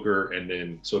Joker and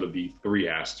then sort of the 3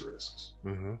 asterisks.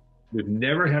 Mm-hmm. With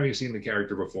never having seen the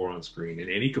character before on screen in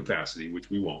any capacity, which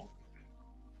we won't.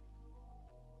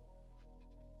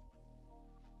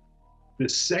 The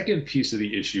second piece of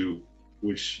the issue,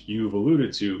 which you've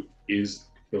alluded to, is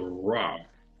The Rock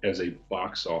as a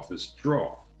box office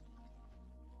draw.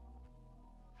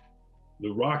 The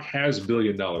Rock has $1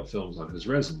 billion films on his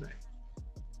resume,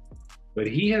 but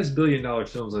he has $1 billion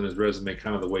films on his resume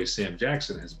kind of the way Sam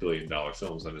Jackson has $1 billion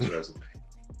films on his resume.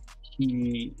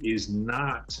 He's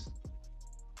not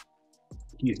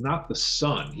the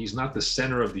sun. He's not the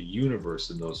center of the universe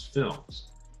in those films.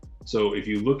 So if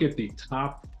you look at the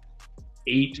top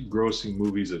 8 grossing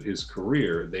movies of his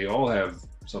career, they all have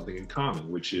something in common,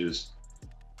 which is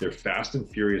they're Fast and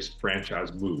Furious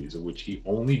franchise movies, of which he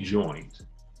only joined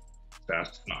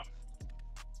Fast Enough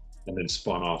and then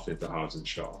spun off into Hobbs and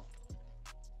Shaw.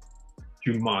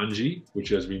 Jumanji,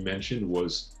 which, as we mentioned,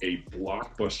 was a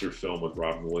blockbuster film with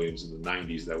Robin Williams in the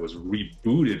 90s that was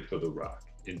rebooted for The Rock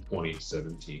in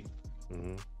 2017.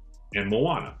 Mm-hmm. And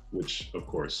Moana, which, of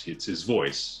course, hits his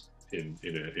voice in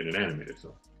an animated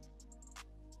film.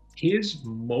 His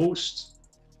most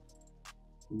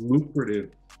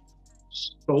lucrative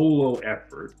solo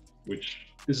effort, which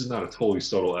this is not a totally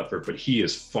solo effort, but he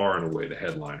is far and away the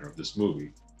headliner of this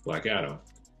movie, Black Adam,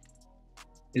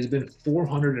 has been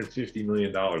 $450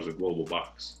 million of global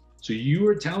box. So you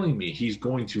are telling me he's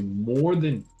going to more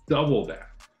than double that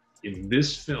in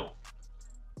this film,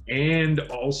 and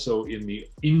also in the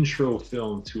intro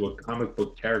film to a comic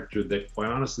book character that, quite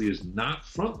honestly, is not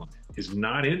frontline, is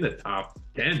not in the top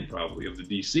 10 probably of the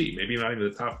DC, maybe not even the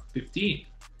top 15.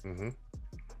 Mm-hmm.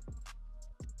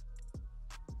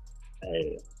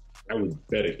 I would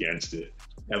bet against it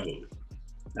heavily.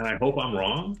 And I hope I'm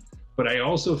wrong, but I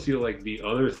also feel like the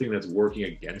other thing that's working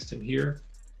against him here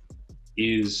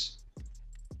is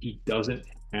he doesn't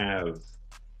have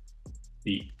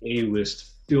the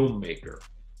A-list filmmaker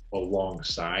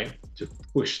alongside to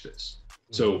push this.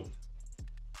 Mm-hmm. So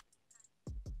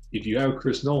if you have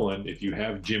Chris Nolan, if you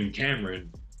have Jim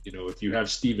Cameron, if you have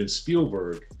Steven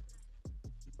Spielberg,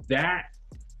 that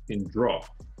can draw.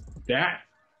 That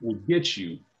will get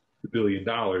you the $1 billion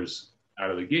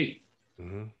out of the gate.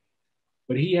 Mm-hmm.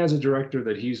 But he has a director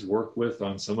that he's worked with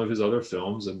on some of his other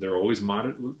films, and they're always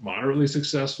moderately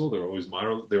successful.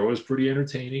 They're always pretty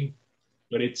entertaining.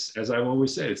 But it's, as I've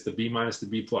always said, it's the B- to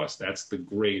B+. That's the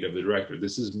grade of the director.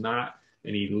 This is not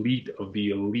an elite of the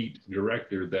elite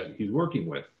director that he's working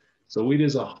with. So it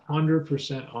is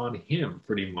 100% on him,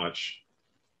 pretty much,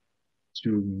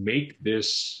 to make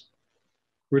this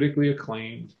critically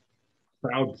acclaimed,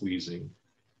 crowd-pleasing,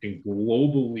 and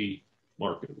globally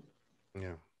marketable.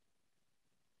 Yeah.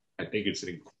 I think it's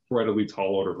an incredibly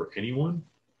tall order for anyone.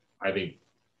 I think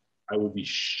I would be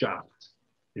shocked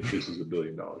if this is $1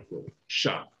 billion film.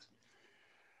 Shocked.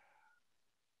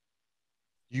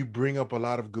 You bring up a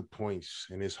lot of good points,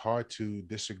 and it's hard to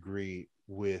disagree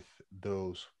with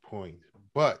those points.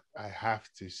 But I have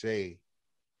to say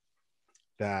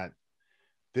that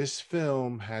this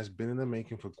film has been in the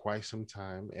making for quite some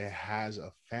time. It has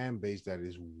a fan base that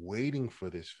is waiting for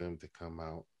this film to come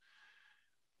out.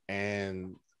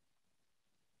 And,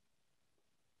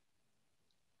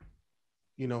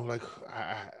 like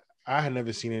I had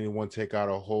never seen anyone take out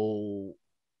a whole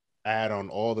ad on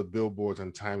all the billboards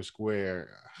on Times Square.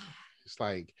 It's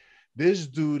like, this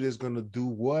dude is going to do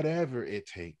whatever it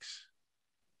takes,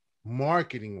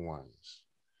 marketing wise,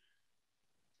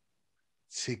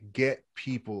 to get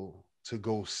people to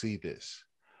go see this.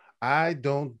 I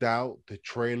don't doubt the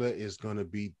trailer is going to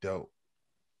be dope.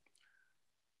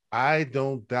 I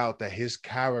don't doubt that his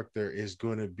character is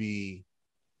going to be,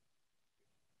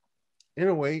 in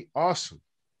a way, awesome.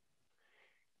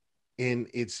 In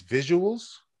its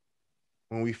visuals,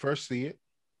 when we first see it,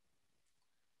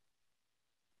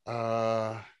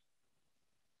 I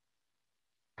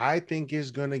think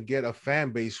it's going to get a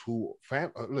fan base who,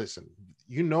 listen,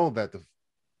 that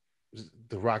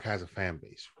the Rock has a fan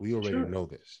base. We already know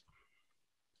this.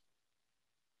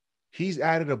 He's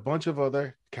added a bunch of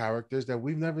other characters that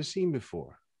we've never seen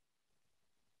before.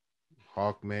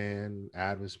 Hawkman,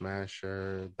 Atom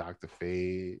Smasher, Dr.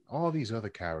 Fate, all these other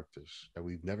characters that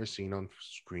we've never seen on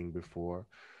screen before.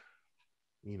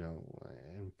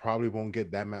 And probably won't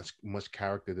get that much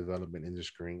character development in the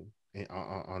screen,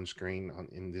 on screen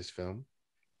in this film.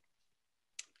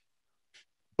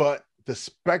 But the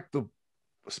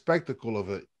spectacle of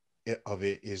it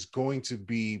is going to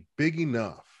be big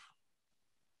enough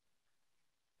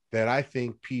that I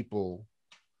think people,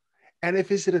 and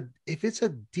if it's a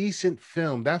decent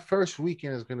film, that first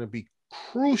weekend is going to be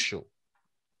crucial.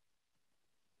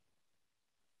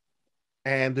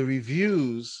 And the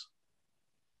reviews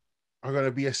are going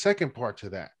to be a second part to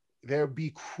that. They'll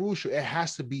be crucial. It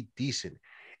has to be decent.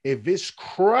 If it's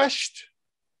crushed,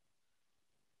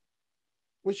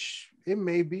 which it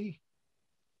may be,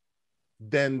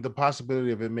 then the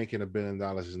possibility of it making $1 billion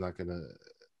is not going to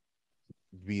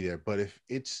be there. But if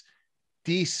it's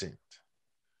decent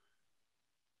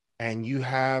and you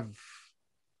have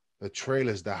the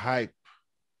trailers, the hype,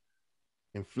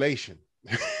 inflation,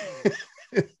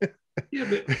 yeah,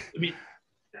 but I mean,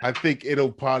 I think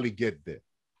it'll probably get there.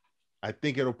 I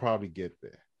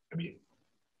mean,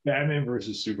 Batman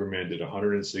versus Superman did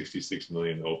 166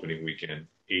 million the opening weekend.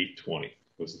 820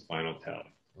 was the final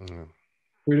tally. Mm-hmm.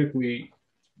 Critically,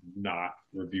 not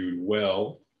reviewed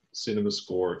well. Cinema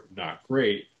score, not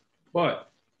great.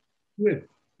 But you had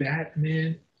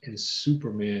Batman and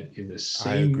Superman in the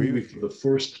same movie for the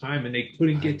first time, and they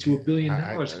couldn't get to $1 billion.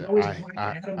 I was like, why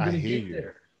Adam going to get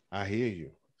there? I hear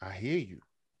you.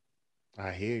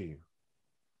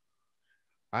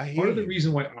 Part of the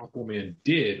reason why Aquaman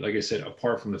did, like I said,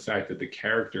 apart from the fact that the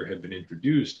character had been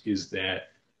introduced, is that,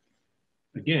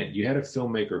 again, you had a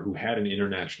filmmaker who had an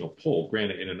international pull,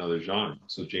 granted in another genre,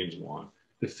 so James Wan.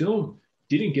 The film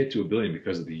didn't get to $1 billion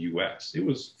because of the US. It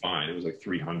was fine. It was like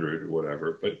 300 or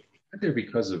whatever, but it got there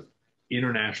because of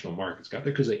international markets, got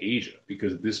there because of Asia,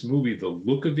 because this movie, the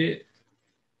look of it,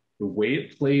 the way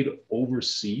it played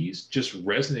overseas just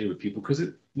resonated with people because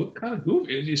it looked kind of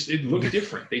goofy. It looked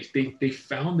different. They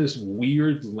found this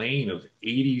weird lane of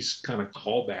 80s kind of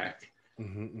callback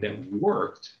that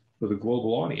worked for the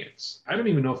global audience. I don't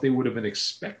even know if they would have been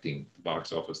expecting the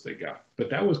box office they got, but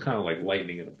that was kind of like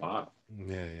lightning in a bottle.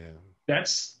 Yeah.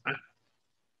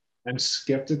 I'm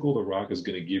skeptical The Rock is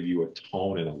going to give you a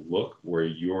tone and a look where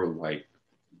you're like,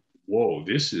 whoa,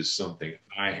 this is something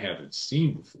I haven't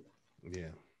seen before.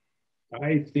 Yeah.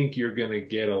 I think you're going to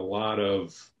get a lot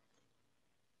of,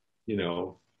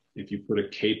 if you put a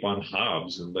cape on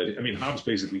Hobbs and Hobbs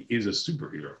basically is a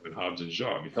superhero in Hobbs and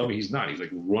Shaw. You tell me he's not. He's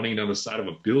like running down the side of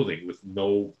a building with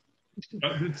no,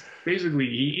 basically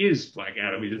he is Black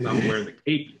Adam. He's just not wearing the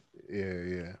cape.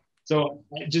 Yeah. So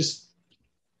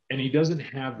and he doesn't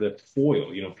have that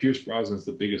foil. Pierce Brosnan's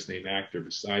the biggest name actor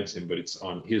besides him, but it's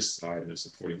on his side in a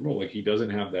supporting role. Like, he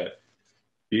doesn't have that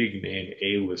big name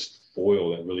A-list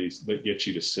foil that really gets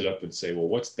you to sit up and say, well,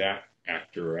 what's that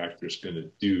actor or actress going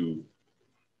to do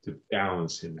to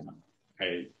balance him out?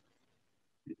 I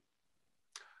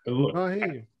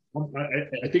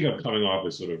think I'm coming off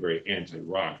as sort of very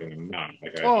anti-Rock, and I'm not.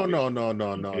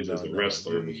 No. As a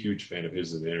wrestler, I'm a huge fan of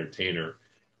his as an entertainer,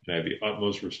 and I have the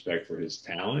utmost respect for his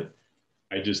talent.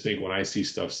 I just think when I see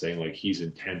stuff saying like he's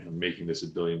intent on making this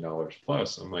 $1 billion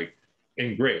plus, I'm like,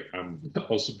 and great, I'm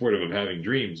all supportive of having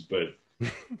dreams, but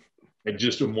I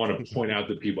just want to point out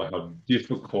to people how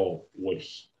difficult what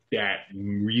that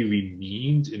really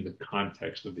means in the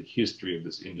context of the history of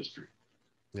this industry.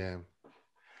 Yeah,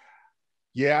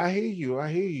 I hear you,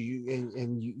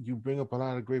 and you bring up a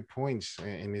lot of great points,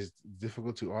 and it's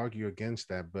difficult to argue against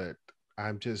that, but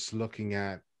I'm just looking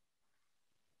at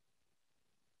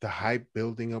the hype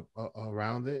building up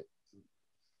around it,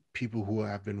 people who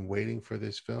have been waiting for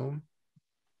this film,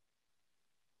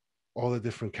 all the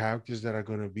different characters that are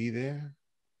going to be there.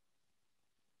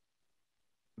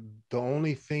 The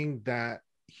only thing that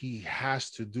he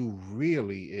has to do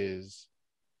really is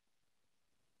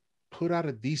put out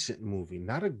a decent movie,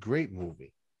 not a great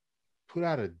movie. Put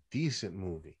out a decent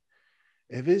movie.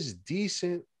 If it's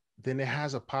decent, then it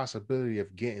has a possibility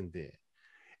of getting there.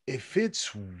 If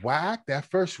it's whack that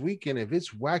first weekend, if it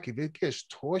gets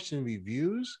torched in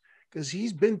reviews, because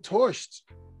he's been torched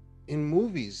in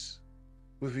movies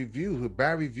with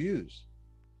bad reviews.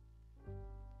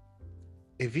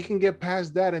 If he can get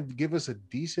past that and give us a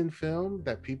decent film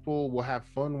that people will have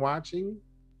fun watching,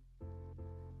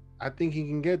 I think he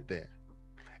can get there.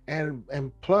 And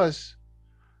plus,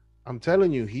 I'm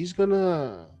telling you, he's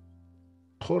gonna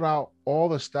put out all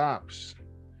the stops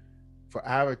for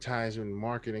advertising and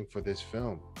marketing for this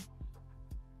film.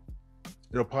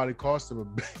 It'll probably cost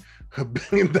him $1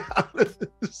 billion.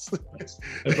 That's not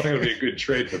going to be a good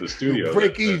trade for the studio.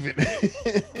 Break even.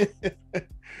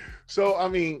 So,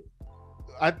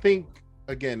 I think,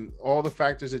 again, all the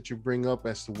factors that you bring up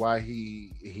as to why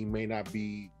he may not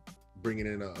be bringing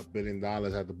in $1 billion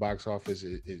at the box office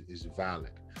is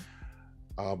valid.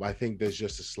 I think there's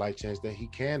just a slight chance that he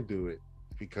can do it.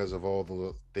 because of all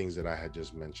the things that I had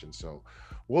just mentioned. So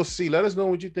we'll see. Let us know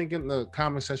what you think in the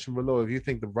comment section below. If you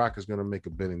think The Rock is going to make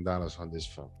 $1 billion on this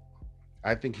film,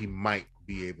 I think he might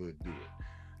be able to do it.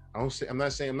 I'm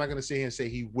not going to sit here and say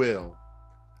he will.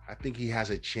 I think he has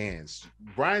a chance.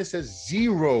 Brian says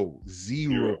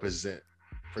 0%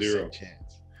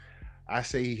 chance. I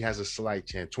say he has a slight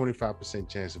chance, 25%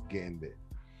 chance of getting there.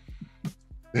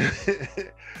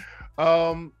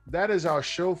 That is our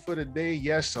show for today.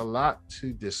 Yes, a lot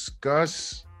to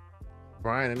discuss.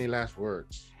 Brian, any last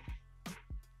words?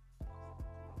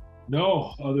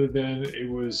 No, other than it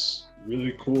was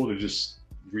really cool to just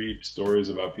read stories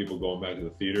about people going back to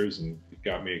the theaters, and it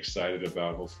got me excited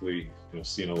about hopefully,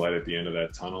 seeing a light at the end of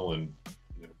that tunnel, and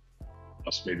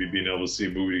us maybe being able to see a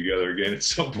movie together again at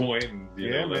some point. And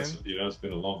it's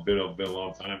been a long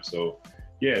time. So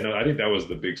yeah, no, I think that was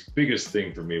the biggest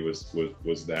thing for me was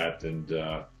that. And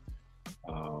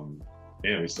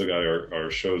man, we still got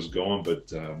our shows going,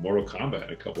 but Mortal Kombat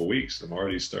in a couple of weeks. I'm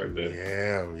already starting to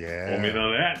home in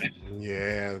on that.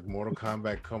 Yeah, Mortal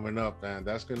Kombat coming up, man.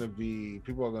 That's gonna be,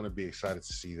 people are gonna be excited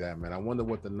to see that, man. I wonder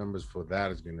what the numbers for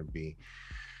that is gonna be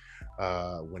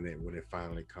when it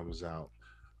finally comes out.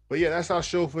 But yeah, that's our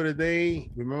show for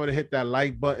today. Remember to hit that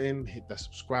like button, hit that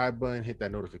subscribe button, hit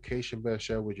that notification bell,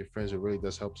 share with your friends. It really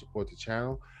does help support the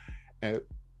channel. And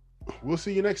we'll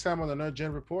see you next time on the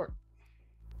NerdGen Report.